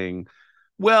saying,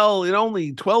 well, in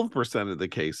only 12% of the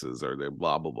cases are there,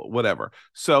 blah, blah, blah, whatever.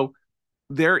 So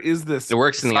there is this. It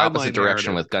works in the opposite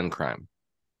direction with gun crime.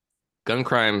 Gun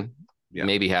crime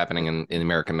may be happening in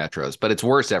American metros, but it's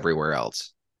worse everywhere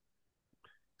else.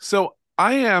 So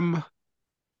I am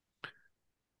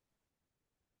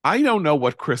I don't know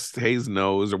what Chris Hayes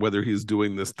knows, or whether he's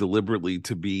doing this deliberately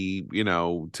to be,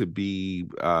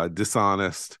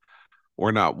 dishonest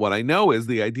or not. What I know is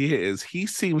the idea is he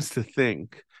seems to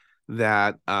think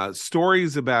that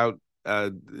stories about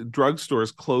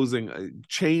drugstores closing,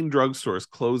 chain drugstores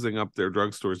closing up their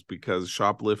drugstores because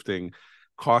shoplifting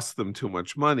costs them too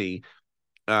much money,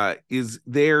 is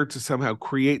there to somehow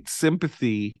create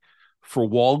sympathy for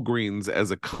Walgreens as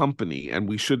a company, and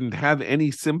we shouldn't have any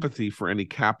sympathy for any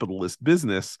capitalist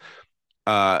business,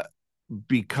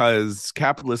 because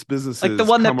capitalist businesses like the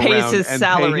one that pays his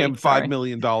salary, pay him $5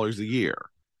 million a year.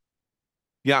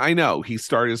 Yeah, I know. He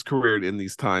started his career in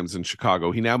these times in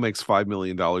Chicago. He now makes $5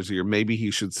 million a year. Maybe he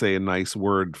should say a nice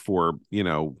word for,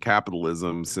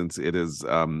 capitalism, since it has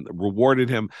rewarded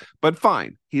him. But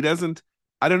fine, he doesn't.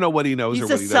 I don't know what he knows. He's or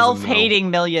what a he doesn't know.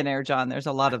 self-hating millionaire, John. There's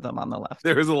a lot of them on the left.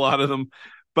 There's a lot of them,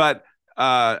 but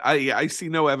I see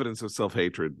no evidence of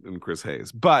self-hatred in Chris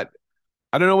Hayes. But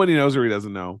I don't know what he knows or he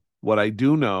doesn't know. What I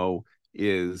do know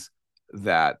is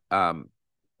that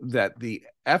that the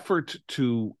effort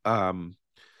to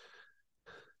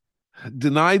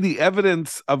deny the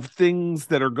evidence of things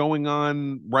that are going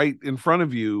on right in front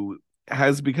of you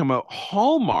has become a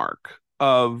hallmark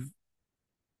of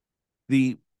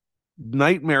the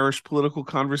nightmarish political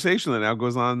conversation that now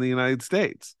goes on in the United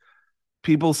States.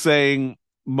 People saying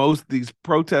these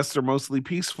protests are mostly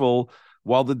peaceful,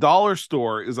 while the dollar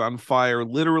store is on fire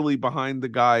literally behind the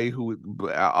guy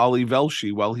Ali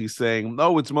Velshi, while he's saying,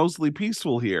 no, it's mostly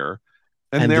peaceful here.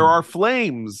 And there are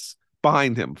flames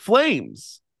behind him.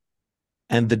 Flames.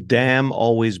 And the dam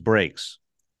always breaks.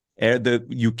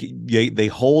 They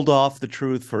hold off the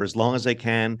truth for as long as they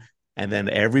can, and then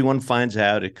everyone finds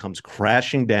out, it comes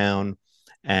crashing down,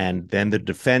 and then the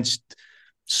defense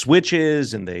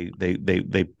switches, and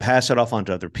they pass it off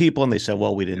onto other people, and they say,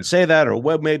 well, we didn't say that, or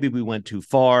well, maybe we went too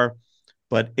far,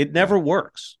 but it never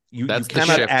works. You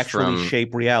cannot actually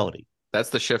shape reality.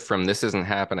 That's the shift from this isn't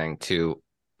happening to,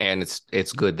 and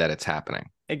it's good that it's happening.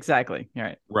 Exactly.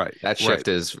 Right. That shift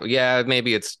is,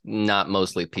 maybe it's not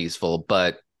mostly peaceful,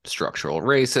 but structural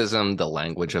racism, the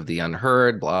language of the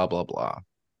unheard, blah, blah, blah.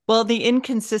 Well, the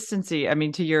inconsistency, I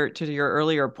mean, to your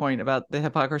earlier point about the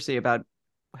hypocrisy about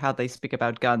how they speak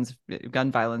about gun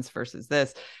violence versus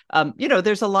this,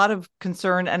 there's a lot of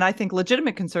concern, and I think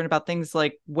legitimate concern, about things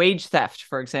like wage theft,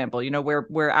 for example,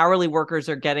 where hourly workers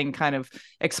are getting kind of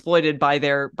exploited by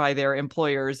their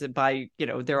employers, by,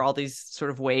 there are all these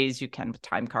sort of ways you can, with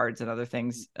time cards and other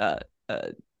things,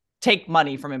 take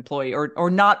money from employee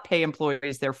or not pay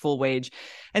employees their full wage.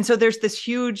 And so there's this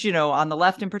huge, on the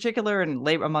left in particular, and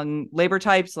among labor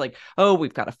types, like, oh,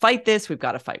 we've got to fight this. We've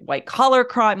got to fight white collar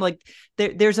crime. Like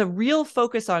there's a real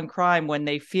focus on crime when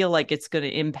they feel like it's going to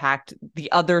impact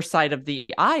the other side of the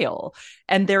aisle.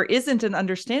 And there isn't an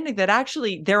understanding that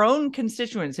actually their own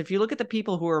constituents, if you look at the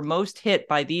people who are most hit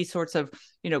by these sorts of,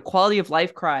 quality of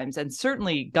life crimes, and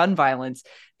certainly gun violence,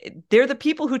 they're the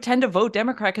people who tend to vote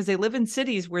Democrat because they live in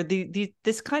cities where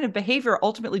this kind of behavior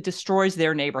ultimately destroys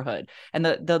their neighborhood. And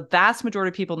the vast majority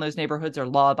of people in those neighborhoods are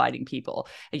law-abiding people.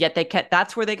 And yet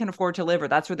that's where they can afford to live, or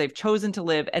that's where they've chosen to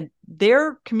live. And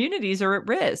their communities are at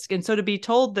risk. And so to be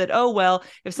told that, oh, well,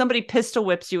 if somebody pistol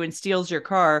whips you and steals your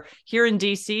car here in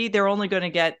DC, they're only going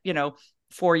to get,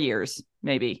 4 years,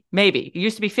 maybe. It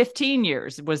used to be 15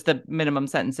 years was the minimum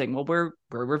sentencing. Well, we're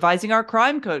revising our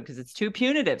crime code because it's too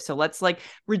punitive. So let's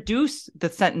reduce the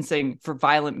sentencing for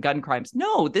violent gun crimes.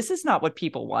 No, this is not what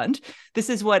people want. This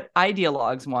is what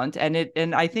ideologues want.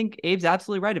 And I think Abe's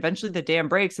absolutely right. Eventually the dam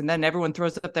breaks, and then everyone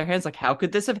throws up their hands like, how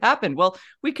could this have happened? Well,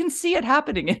 we can see it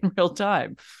happening in real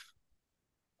time.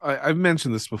 I've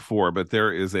mentioned this before, but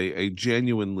there is a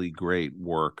genuinely great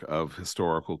work of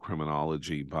historical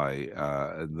criminology by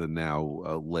the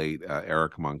now late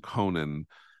Eric Monconen,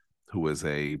 who is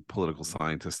a political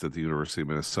scientist at the University of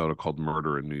Minnesota, called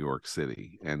Murder in New York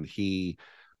City. And he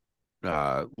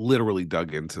literally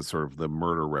dug into sort of the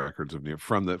murder records of New York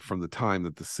from the time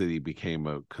that the city became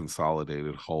a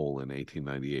consolidated whole in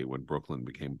 1898, when Brooklyn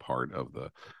became part of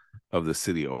the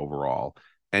city overall.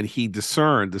 And he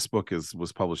discerned, this book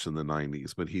was published in the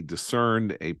 90s, but he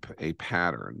discerned a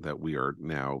pattern that we are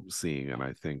now seeing. And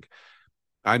I think,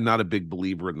 I'm not a big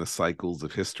believer in the cycles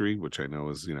of history, which I know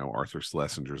is, Arthur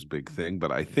Schlesinger's big thing,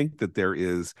 but I think that there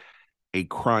is a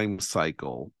crime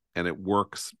cycle, and it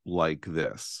works like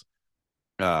this.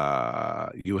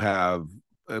 You have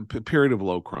a period of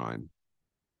low crime,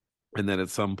 and then at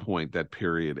some point that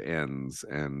period ends,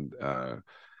 and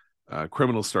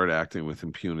criminals start acting with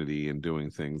impunity and doing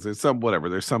things.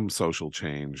 There's some social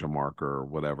change, a marker,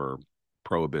 whatever.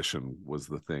 Prohibition was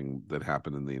the thing that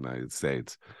happened in the United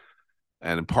States.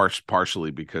 and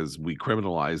partially because we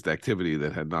criminalized activity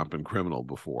that had not been criminal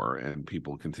before, and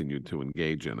people continued to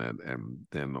engage in it, and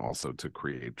then also to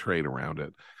create trade around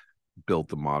it, built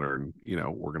the modern,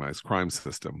 organized crime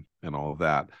system and all of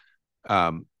that.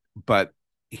 But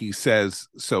he says,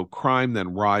 so crime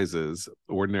then rises,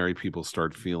 ordinary people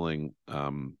start feeling,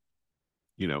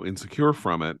 insecure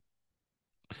from it.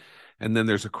 And then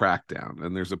there's a crackdown,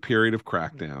 and there's a period of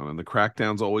crackdown, and the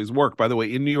crackdowns always work. By the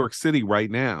way, in New York City right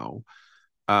now,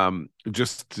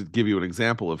 just to give you an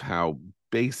example of how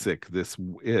basic this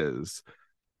is,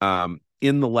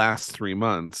 in the last 3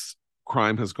 months,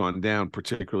 crime has gone down,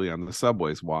 particularly on the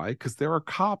subways. Why? Because there are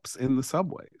cops in the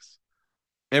subways.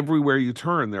 Everywhere you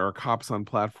turn, there are cops on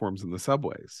platforms in the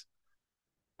subways.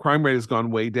 Crime rate has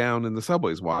gone way down in the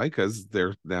subways. Why? Because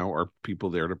there now are people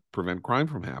there to prevent crime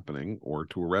from happening, or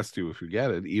to arrest you if you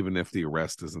get it, even if the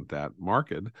arrest isn't that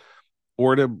marked,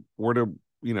 or to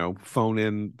phone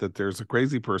in that there's a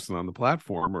crazy person on the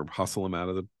platform, or hustle him out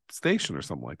of the station or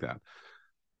something like that.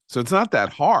 So it's not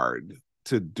that hard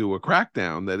to do a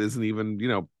crackdown that isn't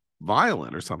even,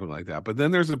 violent or something like that. But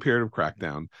then there's a period of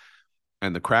crackdown,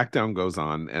 and the crackdown goes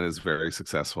on and is very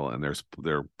successful, and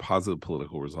there are positive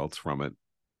political results from it.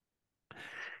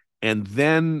 And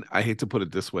then, I hate to put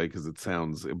it this way because it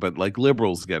sounds, but like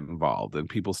liberals get involved, and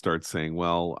people start saying,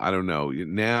 well, I don't know,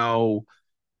 now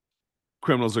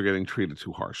criminals are getting treated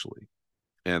too harshly,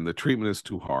 and the treatment is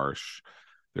too harsh.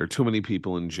 There are too many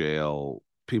people in jail.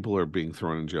 People are being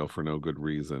thrown in jail for no good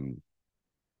reason.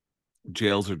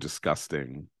 Jails are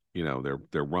disgusting.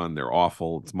 They're run, they're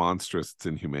awful. It's monstrous. It's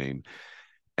inhumane.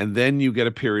 And then you get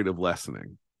a period of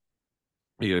lessening.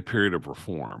 You get a period of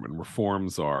reform, and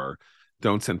reforms are,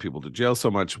 don't send people to jail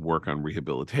so much, work on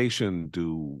rehabilitation,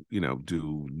 do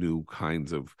new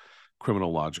kinds of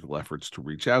criminological efforts to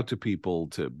reach out to people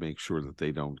to make sure that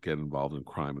they don't get involved in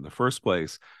crime in the first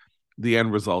place. The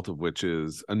end result of which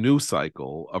is a new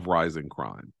cycle of rising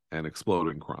crime and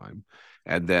exploding crime.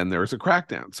 And then there's a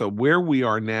crackdown. So where we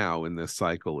are now in this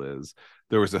cycle is,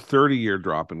 there was a 30-year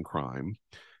drop in crime.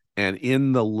 And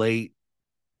in the late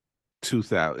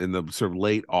 2000, in the sort of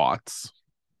late aughts,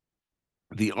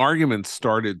 the argument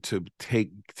started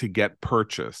to get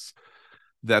purchase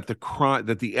that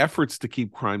the efforts to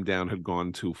keep crime down had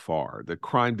gone too far. That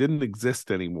crime didn't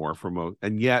exist anymore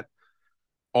and yet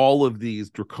all of these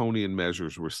draconian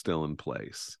measures were still in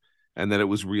place, and that it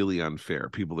was really unfair.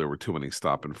 There were too many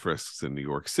stop and frisks in New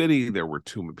York City. There were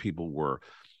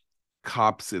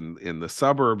cops in the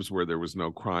suburbs where there was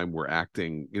no crime were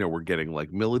acting, were getting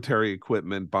like military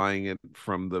equipment, buying it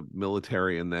from the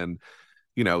military, and then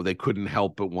they couldn't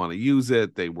help but want to use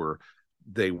it. They were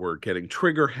getting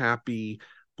trigger happy,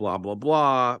 blah, blah,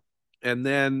 blah. And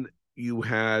then you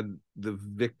had the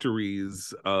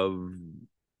victories of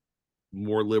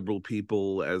more liberal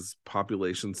people as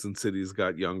populations in cities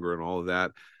got younger and all of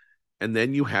that. And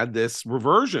then you had this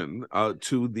reversion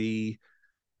to the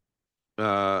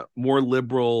more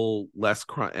liberal, less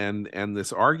crime, and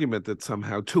this argument that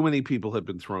somehow too many people had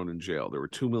been thrown in jail. There were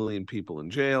 2 million people in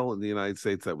jail in the United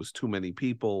States. That was too many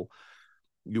people.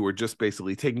 You were just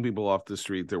basically taking people off the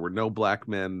street. There were no black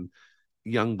men,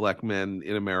 young black men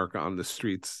in America on the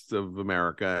streets of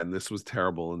America, and this was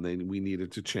terrible, and we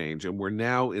needed to change. And we're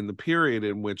now in the period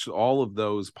in which all of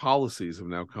those policies have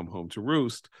now come home to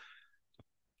roost.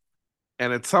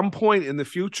 And at some point in the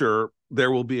future, there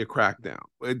will be a crackdown.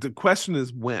 The question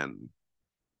is when,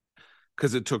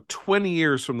 because it took 20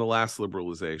 years from the last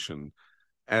liberalization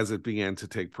as it began to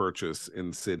take purchase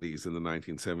in cities in the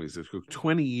 1970s. It took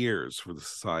 20 years for the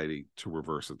society to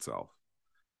reverse itself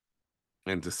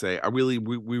and to say, we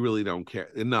really don't care.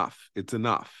 Enough. It's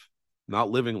enough.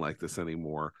 Not living like this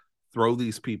anymore. Throw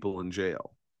these people in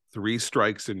jail. 3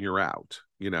 strikes and you're out.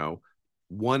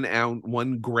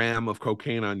 1 gram of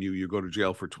cocaine on you, you go to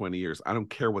jail for 20 years. I don't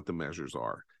care what the measures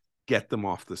are. Get them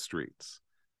off the streets.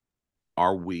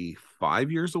 Are we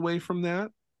 5 years away from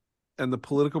that and the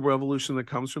political revolution that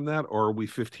comes from that? Or are we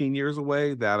 15 years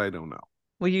away? That I don't know.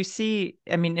 Well, you see,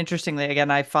 I mean, interestingly,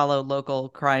 again, I follow local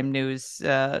crime news,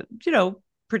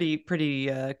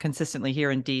 pretty consistently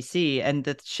here in DC. And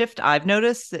the shift I've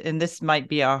noticed, and this might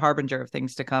be a harbinger of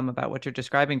things to come about what you're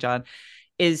describing, John,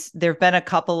 is there have been a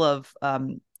couple of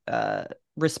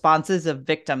responses of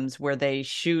victims where they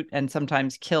shoot and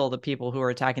sometimes kill the people who are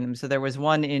attacking them. So there was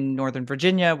one in Northern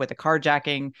Virginia with a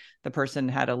carjacking. The person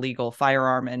had a legal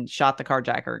firearm and shot the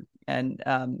carjacker. And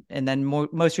then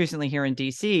most recently here in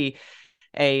DC,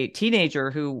 a teenager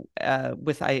who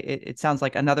it sounds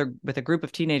like with a group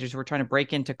of teenagers who were trying to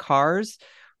break into cars.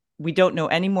 We don't know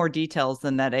any more details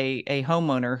than that a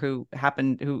homeowner who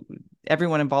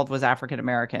everyone involved was African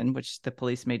American, which the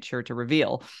police made sure to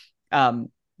reveal.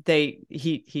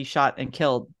 he shot and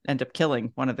ended up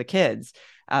killing one of the kids.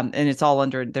 And it's all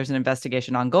there's an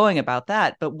investigation ongoing about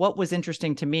that. But what was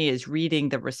interesting to me is reading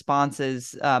the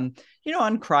responses,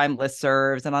 on crime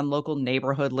listservs and on local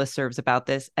neighborhood listservs about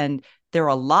this. And there are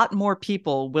a lot more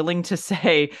people willing to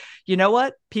say, you know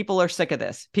what? People are sick of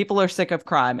this. People are sick of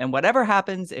crime. And whatever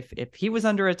happens, if he was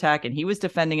under attack and he was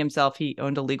defending himself, he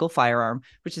owned a legal firearm,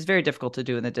 which is very difficult to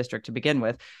do in the district to begin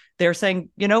with. They're saying,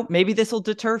 maybe this will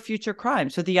deter future crime.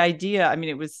 So the idea, I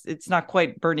mean, it's not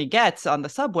quite Bernie Getz on the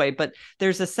subway, but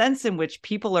there's a sense in which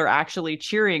people are actually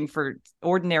cheering for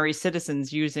ordinary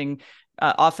citizens using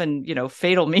often,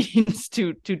 fatal means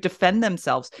to defend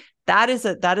themselves. That is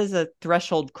a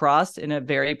threshold crossed in a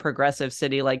very progressive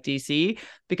city like DC,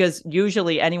 because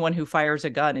usually anyone who fires a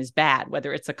gun is bad,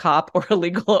 whether it's a cop or a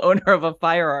legal owner of a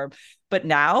firearm. But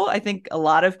now I think a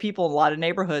lot of people in a lot of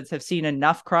neighborhoods have seen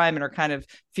enough crime and are kind of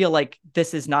feel like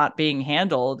this is not being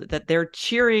handled, that they're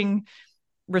cheering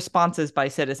responses by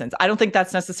citizens. I don't think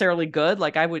that's necessarily good.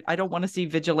 Like I don't want to see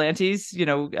vigilantes,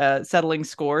 settling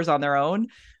scores on their own.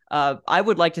 I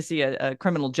would like to see a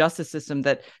criminal justice system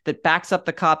that backs up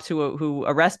the cops who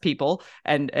arrest people,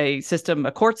 and a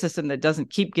court system that doesn't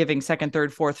keep giving second,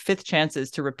 third, fourth, fifth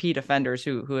chances to repeat offenders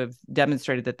who have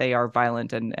demonstrated that they are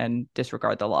violent and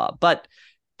disregard the law. But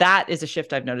that is a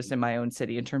shift I've noticed in my own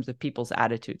city in terms of people's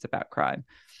attitudes about crime.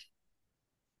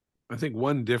 I think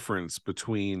one difference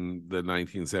between the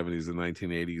 1970s and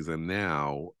 1980s and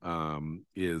now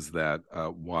is that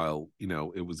while,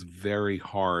 it was very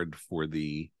hard for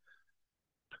the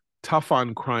tough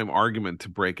on crime argument to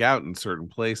break out in certain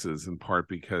places, in part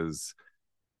because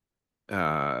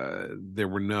there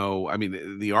were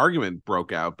the argument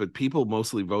broke out, but people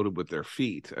mostly voted with their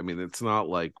feet. I mean, it's not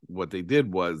like what they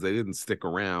did was they didn't stick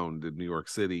around in New York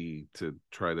City to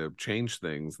try to change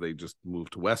things. They just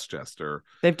moved to Westchester.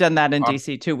 They've done that in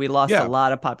DC too. We lost a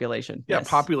lot of population. Yeah, yes.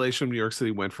 Population of New York City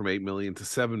went from 8 million to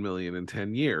 7 million in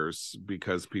 10 years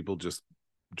because people just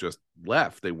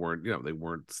left. They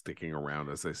weren't sticking around,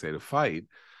 as they say, to fight.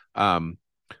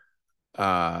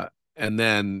 And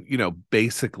then,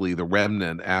 basically the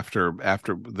remnant after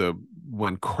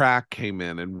when crack came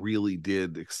in and really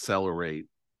did accelerate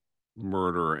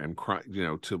murder and crime,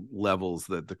 to levels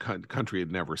that the country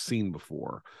had never seen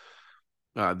before.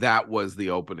 That was the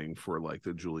opening for like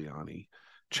the Giuliani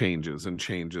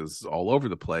changes all over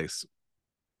the place.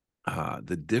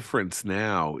 The difference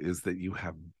now is that you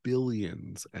have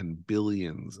billions and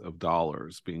billions of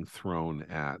dollars being thrown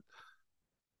at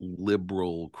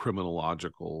liberal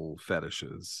criminological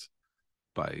fetishes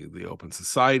by the Open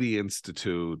Society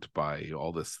Institute, by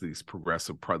all this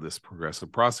progressive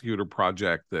prosecutor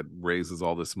project that raises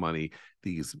all this money.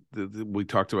 We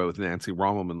talked about with Nancy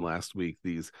Rommelman last week,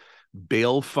 these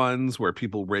bail funds where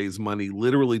people raise money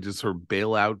literally to sort of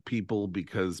bail out people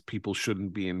because people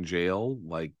shouldn't be in jail,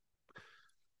 like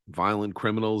violent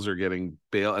criminals are getting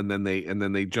bail, and then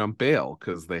they jump bail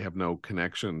because they have no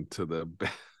connection to the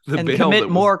and commit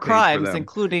more crimes,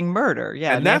 including murder.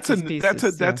 Yeah, and that's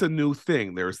a new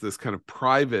thing. There's this kind of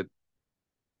private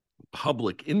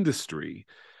public industry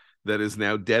that is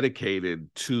now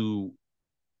dedicated to,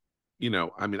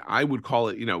 I would call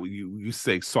it, you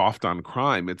say soft on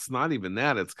crime. It's not even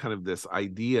that. It's kind of this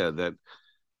idea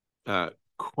that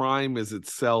crime is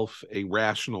itself a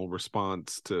rational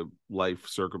response to life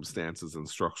circumstances and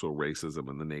structural racism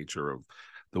and the nature of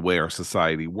the way our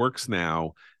society works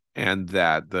now. And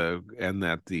that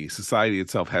the society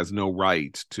itself has no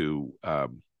right to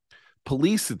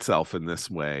police itself in this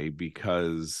way,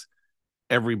 because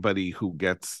everybody who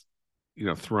gets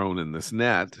thrown in this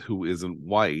net who isn't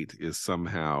white is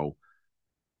somehow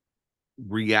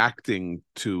reacting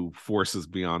to forces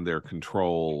beyond their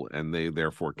control, and they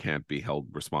therefore can't be held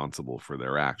responsible for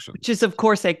their actions. Which is, of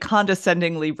course, a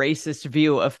condescendingly racist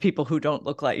view of people who don't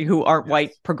look like, who aren't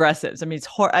white progressives. I mean, it's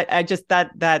I just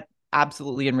that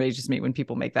absolutely enrages me when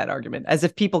people make that argument, as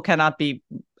if people cannot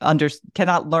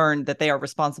learn that they are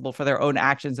responsible for their own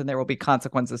actions and there will be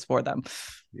consequences for them.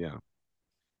 Yeah.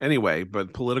 Anyway,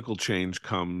 but political change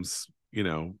comes,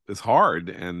 is hard,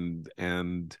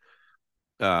 and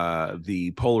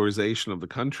the polarization of the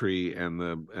country and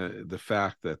the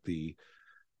fact that the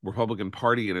Republican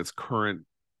Party in its current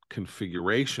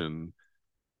configuration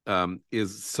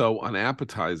is so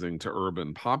unappetizing to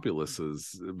urban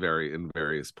populaces in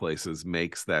various places,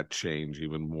 makes that change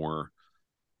even more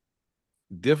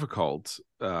difficult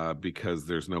because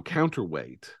there's no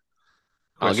counterweight.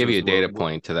 I'll give you a data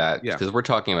point to that, because we're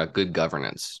talking about good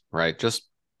governance, right? Just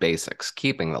basics,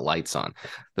 keeping the lights on,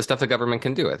 the stuff the government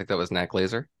can do. I think that was Nat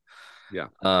Glazer. Yeah.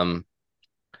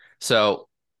 So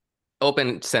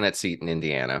open Senate seat in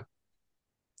Indiana.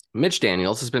 Mitch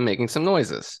Daniels has been making some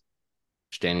noises.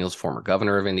 Mitch Daniels, former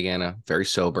governor of Indiana, very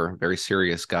sober, very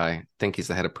serious guy. I think he's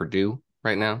the head of Purdue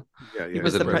right now. Yeah, He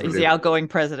was he's the outgoing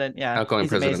president. Yeah, outgoing he's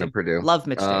president amazing. of Purdue. Love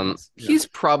Mitch Daniels. He's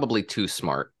probably too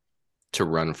smart to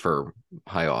run for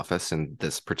high office in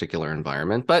this particular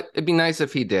environment, but it'd be nice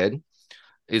if he did.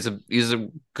 He's a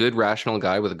good, rational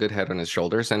guy with a good head on his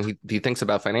shoulders, and he thinks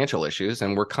about financial issues.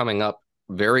 And we're coming up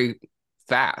very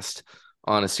fast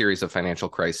on a series of financial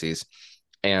crises,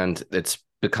 and it's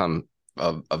become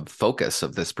a focus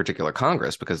of this particular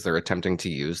Congress because they're attempting to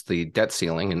use the debt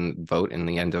ceiling and vote in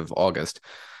the end of August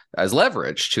as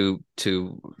leverage to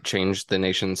change the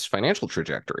nation's financial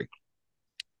trajectory.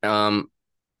 And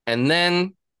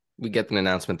then we get an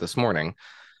announcement this morning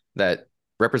that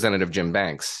Representative Jim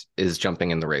Banks is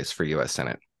jumping in the race for U.S.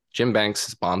 Senate. Jim Banks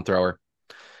is a bomb thrower.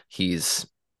 He's,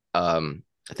 I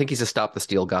think he's a stop the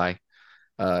steal guy.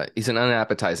 He's an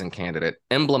unappetizing candidate,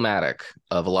 emblematic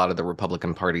of a lot of the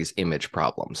Republican Party's image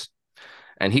problems.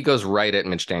 And he goes right at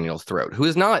Mitch Daniels' throat, who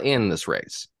is not in this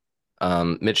race.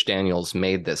 Mitch Daniels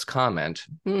made this comment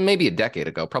maybe a decade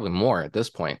ago, probably more at this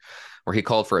point, where he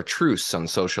called for a truce on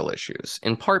social issues,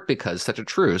 in part because such a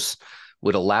truce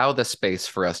would allow the space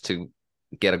for us to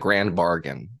get a grand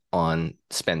bargain on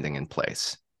spending in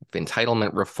place.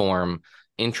 Entitlement reform,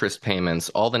 interest payments,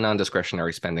 all the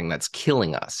non-discretionary spending that's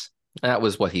killing us. That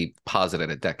was what he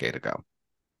posited a decade ago.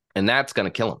 And that's going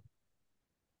to kill him.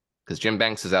 Because Jim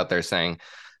Banks is out there saying,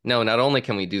 no, not only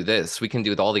can we do this, we can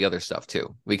do all the other stuff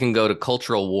too. We can go to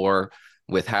cultural war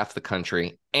with half the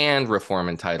country and reform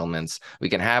entitlements. We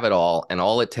can have it all. And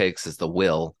all it takes is the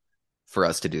will for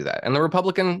us to do that. And the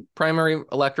Republican primary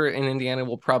electorate in Indiana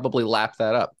will probably lap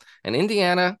that up. And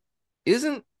Indiana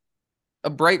isn't a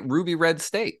bright ruby red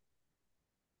state.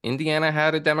 Indiana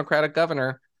had a Democratic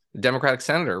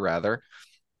senator rather,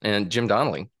 and Jim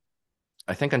Donnelly,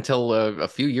 I think until a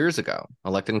few years ago,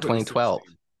 elected in 2012.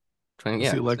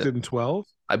 Was he elected in 12?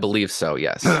 I believe so,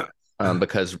 yes.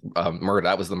 Because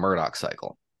that was the Murdoch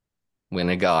cycle, when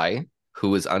a guy who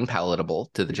was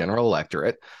unpalatable to the general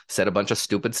electorate said a bunch of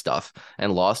stupid stuff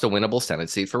and lost a winnable Senate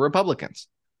seat for Republicans.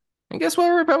 And guess what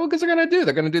Republicans are going to do?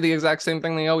 They're going to do the exact same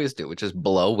thing they always do, which is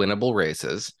blow winnable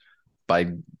races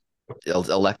by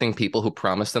electing people who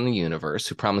promise them the universe,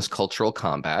 who promise cultural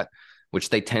combat, which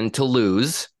they tend to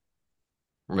lose.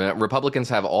 Republicans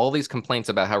have all these complaints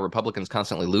about how Republicans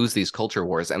constantly lose these culture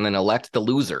wars and then elect the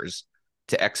losers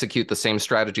to execute the same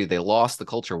strategy they lost the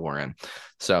culture war in.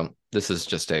 So this is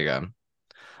just a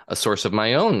source of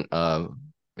my own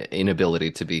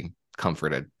inability to be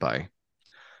comforted by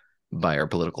our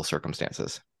political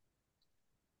circumstances.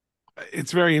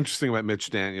 It's very interesting about Mitch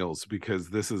Daniels because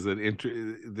this is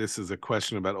a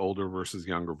question about older versus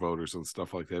younger voters and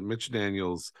stuff like that. Mitch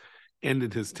Daniels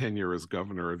ended his tenure as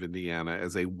governor of Indiana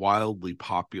as a wildly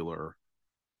popular.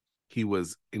 He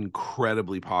was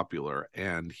incredibly popular,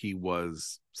 and he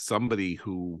was somebody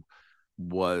who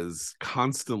was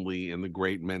constantly in the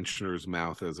great mentioner's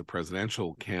mouth as a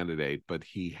presidential candidate, but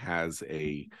he has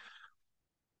a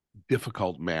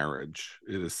difficult marriage,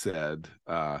 it is said,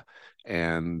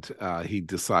 and he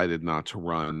decided not to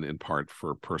run in part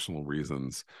for personal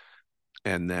reasons,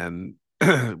 and then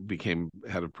became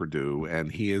head of Purdue.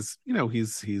 And he is,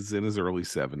 he's in his early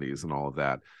 70s and all of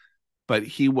that, but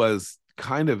he was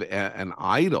kind of an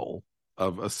idol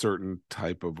of a certain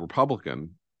type of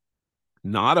Republican,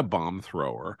 not a bomb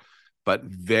thrower, but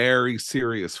very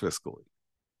serious fiscally,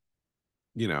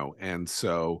 and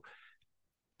so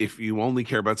if you only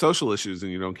care about social issues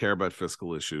and you don't care about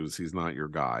fiscal issues, he's not your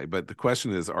guy. But the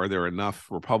question is, are there enough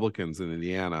Republicans in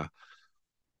Indiana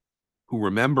who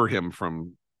remember him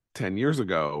from 10 years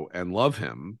ago and love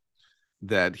him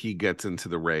that he gets into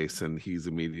the race and he's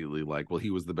immediately like, well, he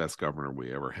was the best governor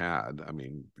we ever had. I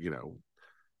mean,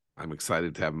 I'm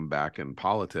excited to have him back in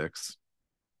politics.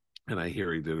 And I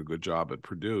hear he did a good job at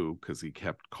Purdue because he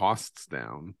kept costs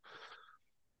down.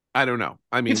 I don't know.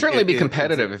 I mean, he'd certainly be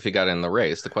competitive if he got in the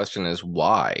race. The question is,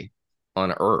 why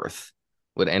on earth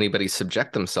would anybody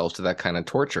subject themselves to that kind of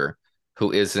torture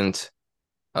who isn't,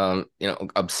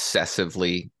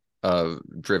 obsessively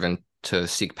driven to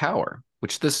seek power,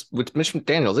 which Mitch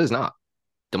Daniels is not,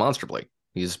 demonstrably.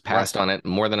 He's passed on it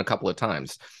more than a couple of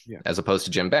times, as opposed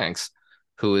to Jim Banks,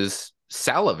 who is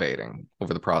salivating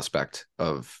over the prospect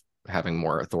of having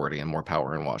more authority and more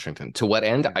power in Washington. To what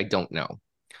end? I don't know.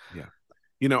 Yeah.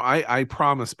 I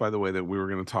promised, by the way, that we were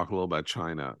going to talk a little about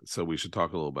China. So we should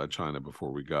talk a little about China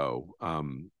before we go.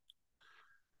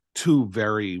 Two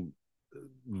very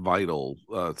vital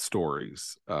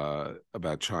stories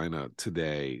about China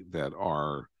today that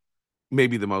are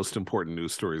maybe the most important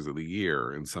news stories of the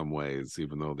year in some ways,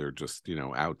 even though they're just,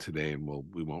 out today and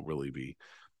we won't really be.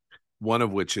 One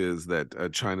of which is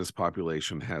that China's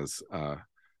population has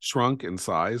shrunk in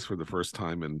size for the first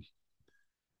time in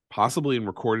possibly in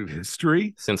recorded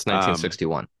history since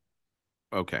 1961.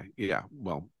 Okay, yeah,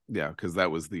 well, yeah, because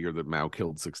that was the year that Mao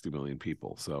killed 60 million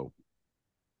people. So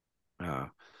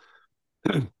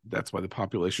that's why the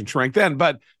population shrank then.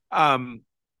 But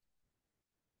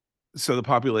so the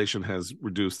population has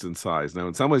reduced in size. Now,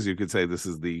 in some ways, you could say this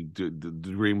is the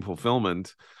dream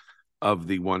fulfillment of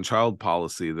the one-child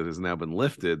policy that has now been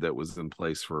lifted, that was in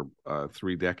place for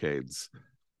 3 decades,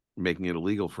 making it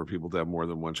illegal for people to have more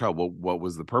than one child. Well, what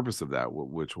was the purpose of that?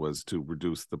 Which was to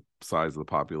reduce the size of the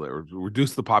population, or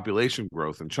reduce the population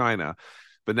growth in China.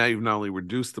 But now you've not only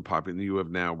reduced the population, you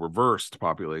have now reversed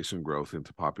population growth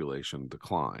into population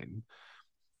decline.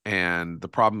 And the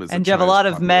problem is, and you have a lot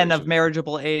of men of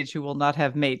marriageable age who will not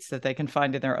have mates that they can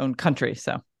find in their own country.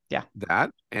 So yeah,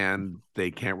 that, and they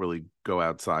can't really go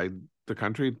outside the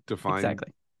country to find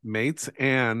mates.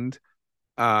 And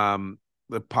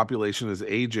the population is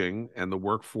aging, and the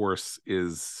workforce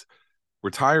is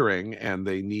retiring, and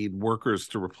they need workers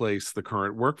to replace the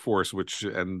current workforce,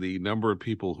 and the number of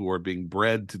people who are being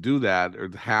bred to do that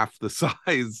are half the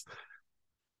size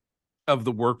of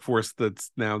the workforce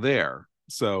that's now there.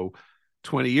 So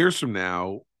 20 years from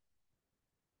now,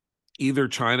 either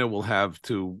China will have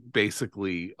to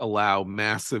basically allow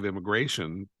massive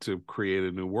immigration to create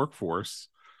a new workforce,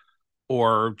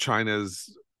 or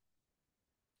China's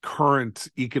current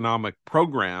economic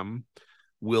program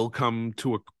will come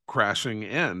to a crashing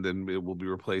end, and it will be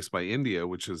replaced by India,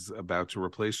 which is about to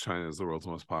replace China as the world's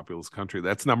most populous country.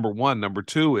 That's number one. Number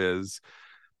two is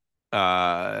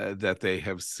that they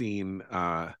have seen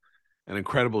an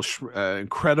incredible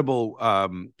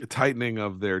tightening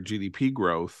of their GDP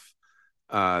growth.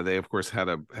 They, of course, had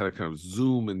a kind of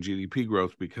zoom in GDP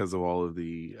growth because of all of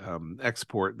the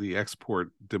export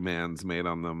demands made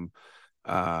on them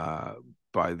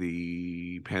by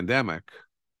the pandemic.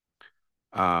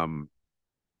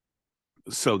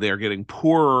 So they're getting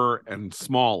poorer and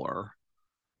smaller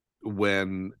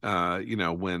when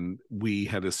we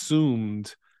had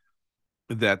assumed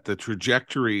that the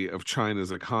trajectory of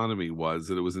China's economy was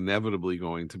that it was inevitably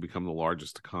going to become the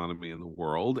largest economy in the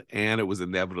world, and it was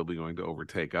inevitably going to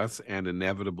overtake us, and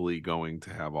inevitably going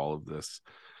to have all of this.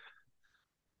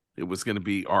 It was going to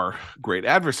be our great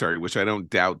adversary, which I don't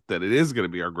doubt that it is going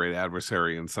to be our great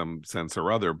adversary in some sense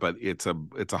or other, but it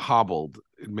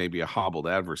may be a hobbled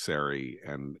adversary,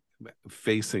 and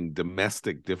facing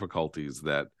domestic difficulties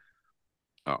that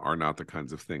are not the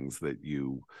kinds of things that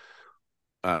you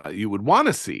would want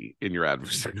to see in your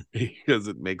adversary, because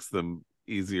it makes them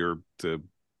easier to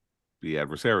be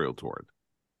adversarial toward.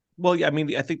 Well, yeah, I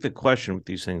mean, I think the question with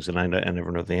these things, and I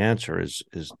never know the answer, is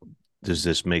does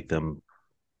this make them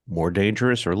more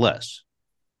dangerous or less?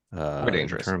 More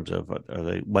dangerous. In terms of, are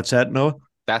they, what's that, Noah?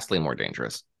 Vastly more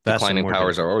dangerous. Declining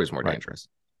powers are always more dangerous,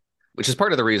 which is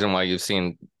part of the reason why you've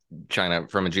seen China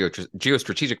from a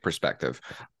geostrategic perspective.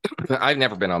 I've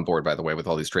never been on board, by the way, with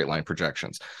all these straight line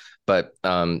projections. But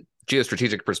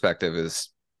geostrategic perspective is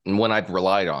one I've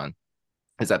relied on,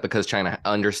 is that because China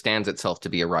understands itself to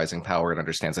be a rising power, and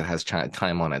understands it has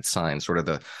time on its side, sort of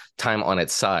the time on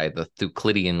its side, the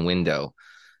Thucydidean window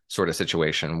sort of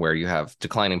situation, where you have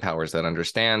declining powers that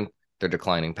understand their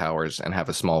declining powers and have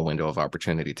a small window of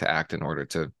opportunity to act in order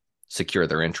to secure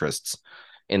their interests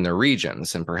in their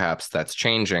regions. And perhaps that's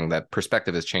changing. That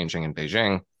perspective is changing in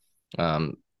Beijing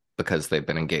because they've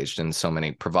been engaged in so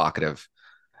many provocative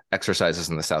exercises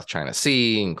in the South China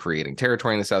Sea, and creating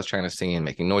territory in the South China Sea, and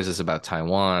making noises about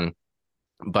Taiwan.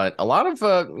 But a lot of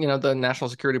the national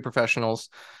security professionals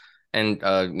and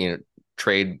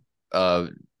trade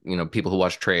people who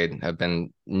watch trade have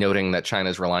been noting that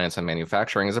China's reliance on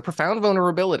manufacturing is a profound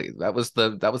vulnerability. That was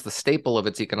the staple of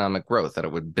its economic growth, that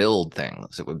it would build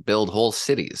things, it would build whole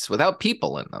cities without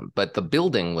people in them, but the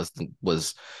building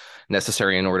was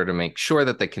necessary in order to make sure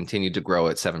that they continued to grow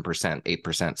at 7%,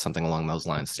 8%, something along those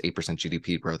lines, 8%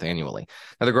 GDP growth annually.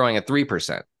 Now they're growing at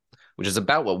 3%, which is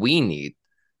about what we need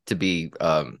to be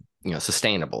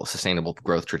sustainable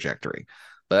growth trajectory.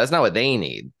 But that's not what they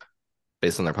need,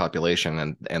 based on their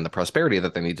population and the prosperity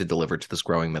that they need to deliver to this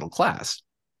growing middle class.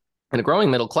 And a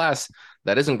growing middle class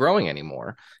that isn't growing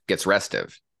anymore gets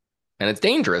restive. And it's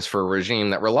dangerous for a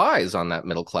regime that relies on that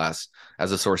middle class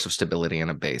as a source of stability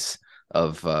and a base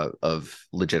of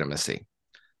legitimacy.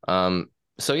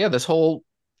 So yeah, this whole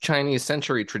Chinese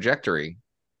century trajectory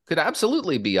could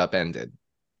absolutely be upended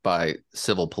by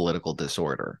civil political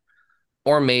disorder,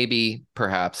 or maybe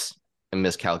perhaps a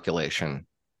miscalculation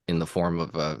in the form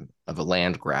of a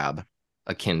land grab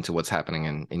akin to what's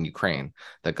happening in Ukraine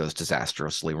that goes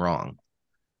disastrously wrong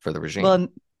for the regime. Well,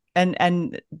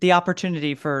 and the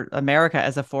opportunity for America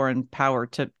as a foreign power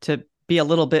to be a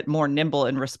little bit more nimble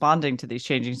in responding to these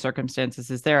changing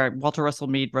circumstances is there. Walter Russell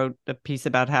Mead wrote a piece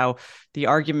about how the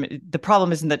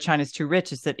problem isn't that China's too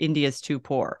rich, it's that India's too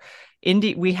poor.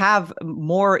 We have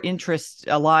more interest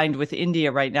aligned with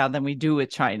India right now than we do with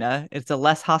China. It's a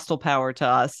less hostile power to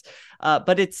us.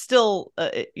 But it's still,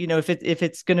 if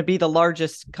it's going to be the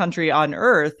largest country on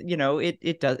earth,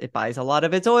 it buys a lot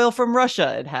of its oil from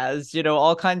Russia. It has,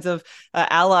 all kinds of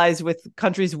allies with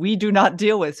countries we do not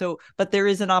deal with. So, but there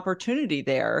is an opportunity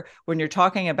there when you're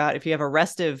talking about if you have a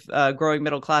restive growing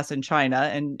middle class in China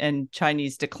and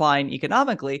Chinese decline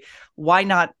economically, why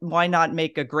not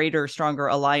make a greater, stronger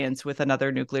alliance with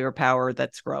another nuclear power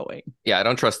that's growing? Yeah, I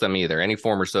don't trust them either. Any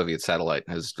former Soviet satellite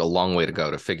has a long way to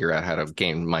go to figure out how to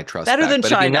gain my trust. Better than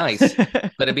China.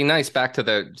 But it'd be nice back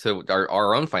to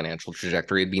our own financial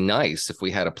trajectory. It'd be nice if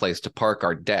we had a place to park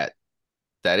our debt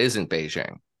that isn't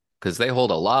Beijing, because they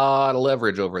hold a lot of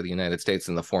leverage over the United States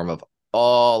in the form of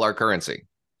all our currency,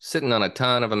 sitting on a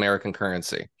ton of American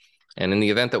currency. And in the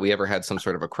event that we ever had some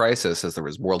sort of a crisis as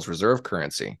the world's reserve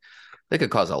currency, they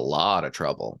could cause a lot of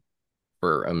trouble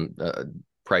for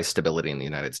price stability in the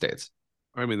United States.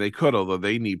 I mean, they could, although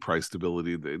they need price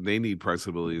stability. They need price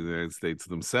stability in the United States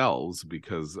themselves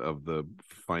because of the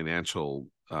financial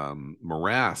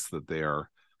morass that they are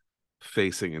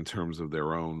facing in terms of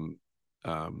their own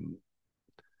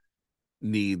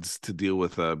needs to deal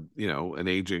with an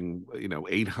aging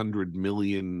 800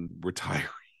 million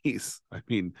retirees. I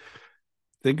mean,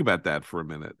 think about that for a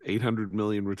minute. 800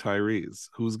 million retirees.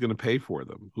 Who's going to pay for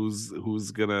them?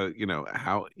 Who's going to,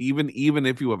 how, even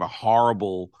if you have a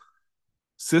horrible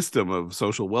system of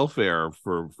social welfare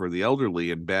for the elderly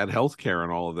and bad health care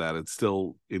and all of that, it's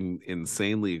still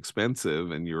insanely expensive,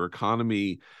 and your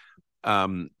economy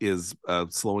is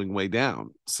slowing way down.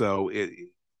 So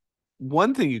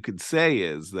one thing you could say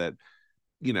is that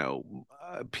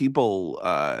people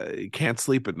can't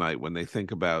sleep at night when they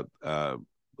think about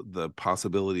the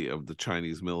possibility of the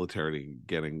Chinese military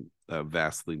getting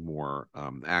vastly more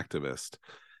activist,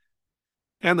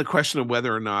 and the question of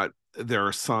whether or not there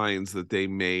are signs that they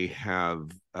may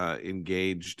have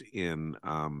engaged in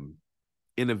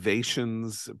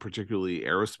innovations, particularly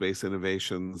aerospace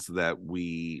innovations, that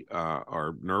we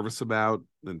are nervous about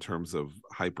in terms of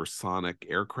hypersonic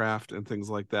aircraft and things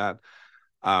like that.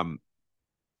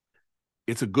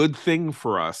 It's a good thing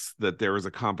for us that there is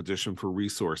a competition for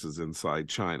resources inside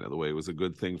China, the way it was a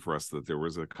good thing for us that there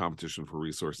was a competition for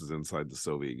resources inside the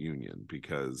Soviet Union,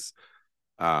 because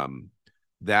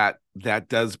that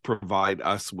does provide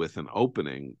us with an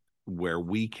opening where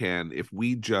we can, if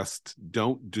we just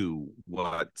don't do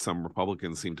what some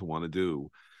Republicans seem to want to do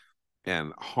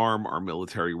and harm our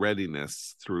military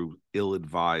readiness through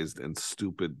ill-advised and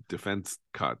stupid defense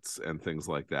cuts and things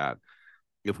like that,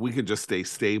 if we can just stay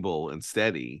stable and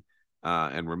steady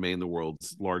and remain the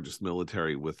world's largest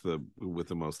military with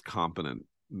the most competent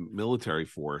military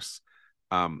force,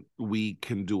 we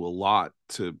can do a lot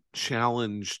to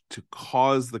challenge, to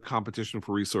cause the competition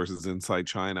for resources inside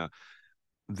China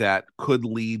that could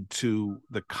lead to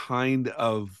the kind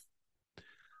of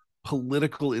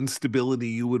political instability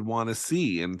you would want to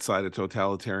see inside a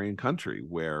totalitarian country,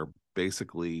 where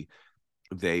basically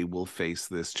they will face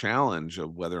this challenge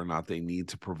of whether or not they need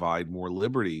to provide more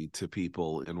liberty to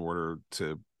people in order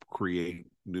to create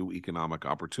new economic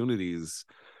opportunities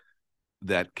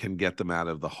that can get them out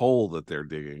of the hole that they're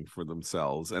digging for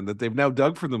themselves, and that they've now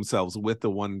dug for themselves with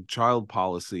the one-child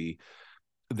policy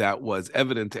that was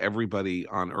evident to everybody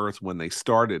on Earth when they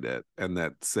started it, and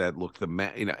that said, look,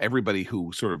 everybody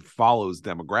who sort of follows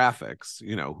demographics,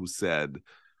 who said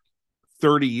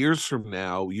 30 years from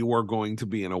now, you are going to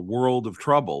be in a world of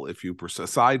trouble if you,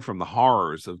 aside from the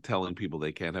horrors of telling people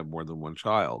they can't have more than one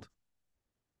child.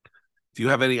 Do you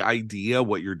have any idea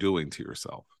what you're doing to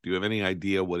yourself? Do you have any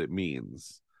idea what it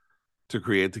means to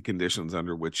create the conditions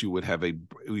under which you would have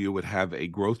a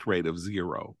growth rate of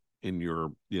zero in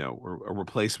your, or a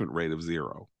replacement rate of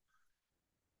zero?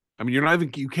 I mean,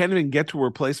 you can't even get to a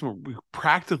replacement. We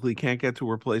practically can't get to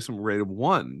a replacement rate of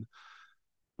 1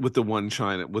 with the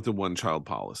one-child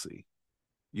policy.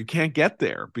 You can't get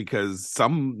there because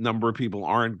some number of people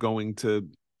aren't going to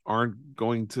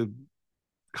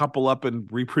couple up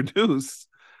and reproduce,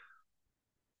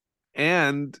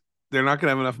 and they're not going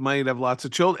to have enough money to have lots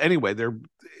of children anyway.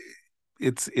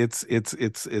 It's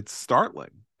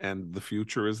startling, and the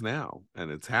future is now,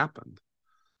 and it's happened.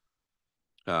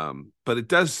 But it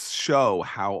does show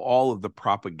how all of the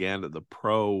propaganda, the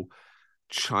pro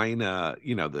China,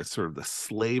 the sort of the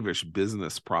slavish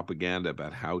business propaganda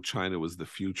about how China was the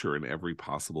future in every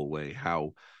possible way,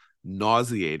 how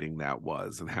nauseating that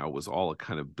was, and how it was all a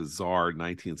kind of bizarre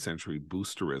 19th century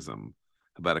boosterism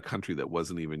about a country that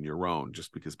wasn't even your own,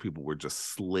 just because people were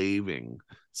just slavering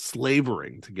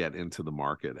to get into the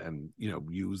market and,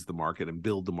 use the market and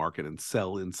build the market and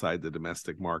sell inside the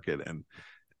domestic market and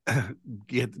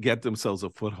get themselves a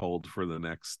foothold for the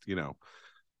next,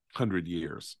 100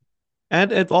 years.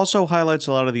 And it also highlights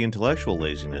a lot of the intellectual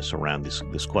laziness around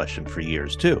this question for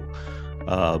years too,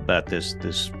 about this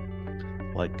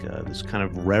kind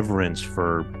of reverence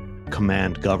for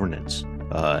command governance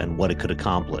and what it could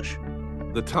accomplish.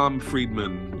 The Tom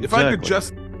Friedman, if Exactly. I could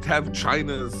just have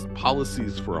China's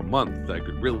policies for a month, I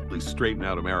could really straighten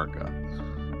out America.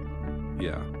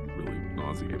 Yeah, really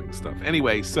nauseating stuff.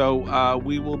 Anyway, so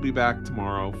we will be back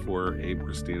tomorrow for Abe,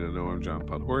 Christina, Noam, John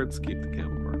Podhoretz. Keep the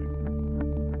candle burning.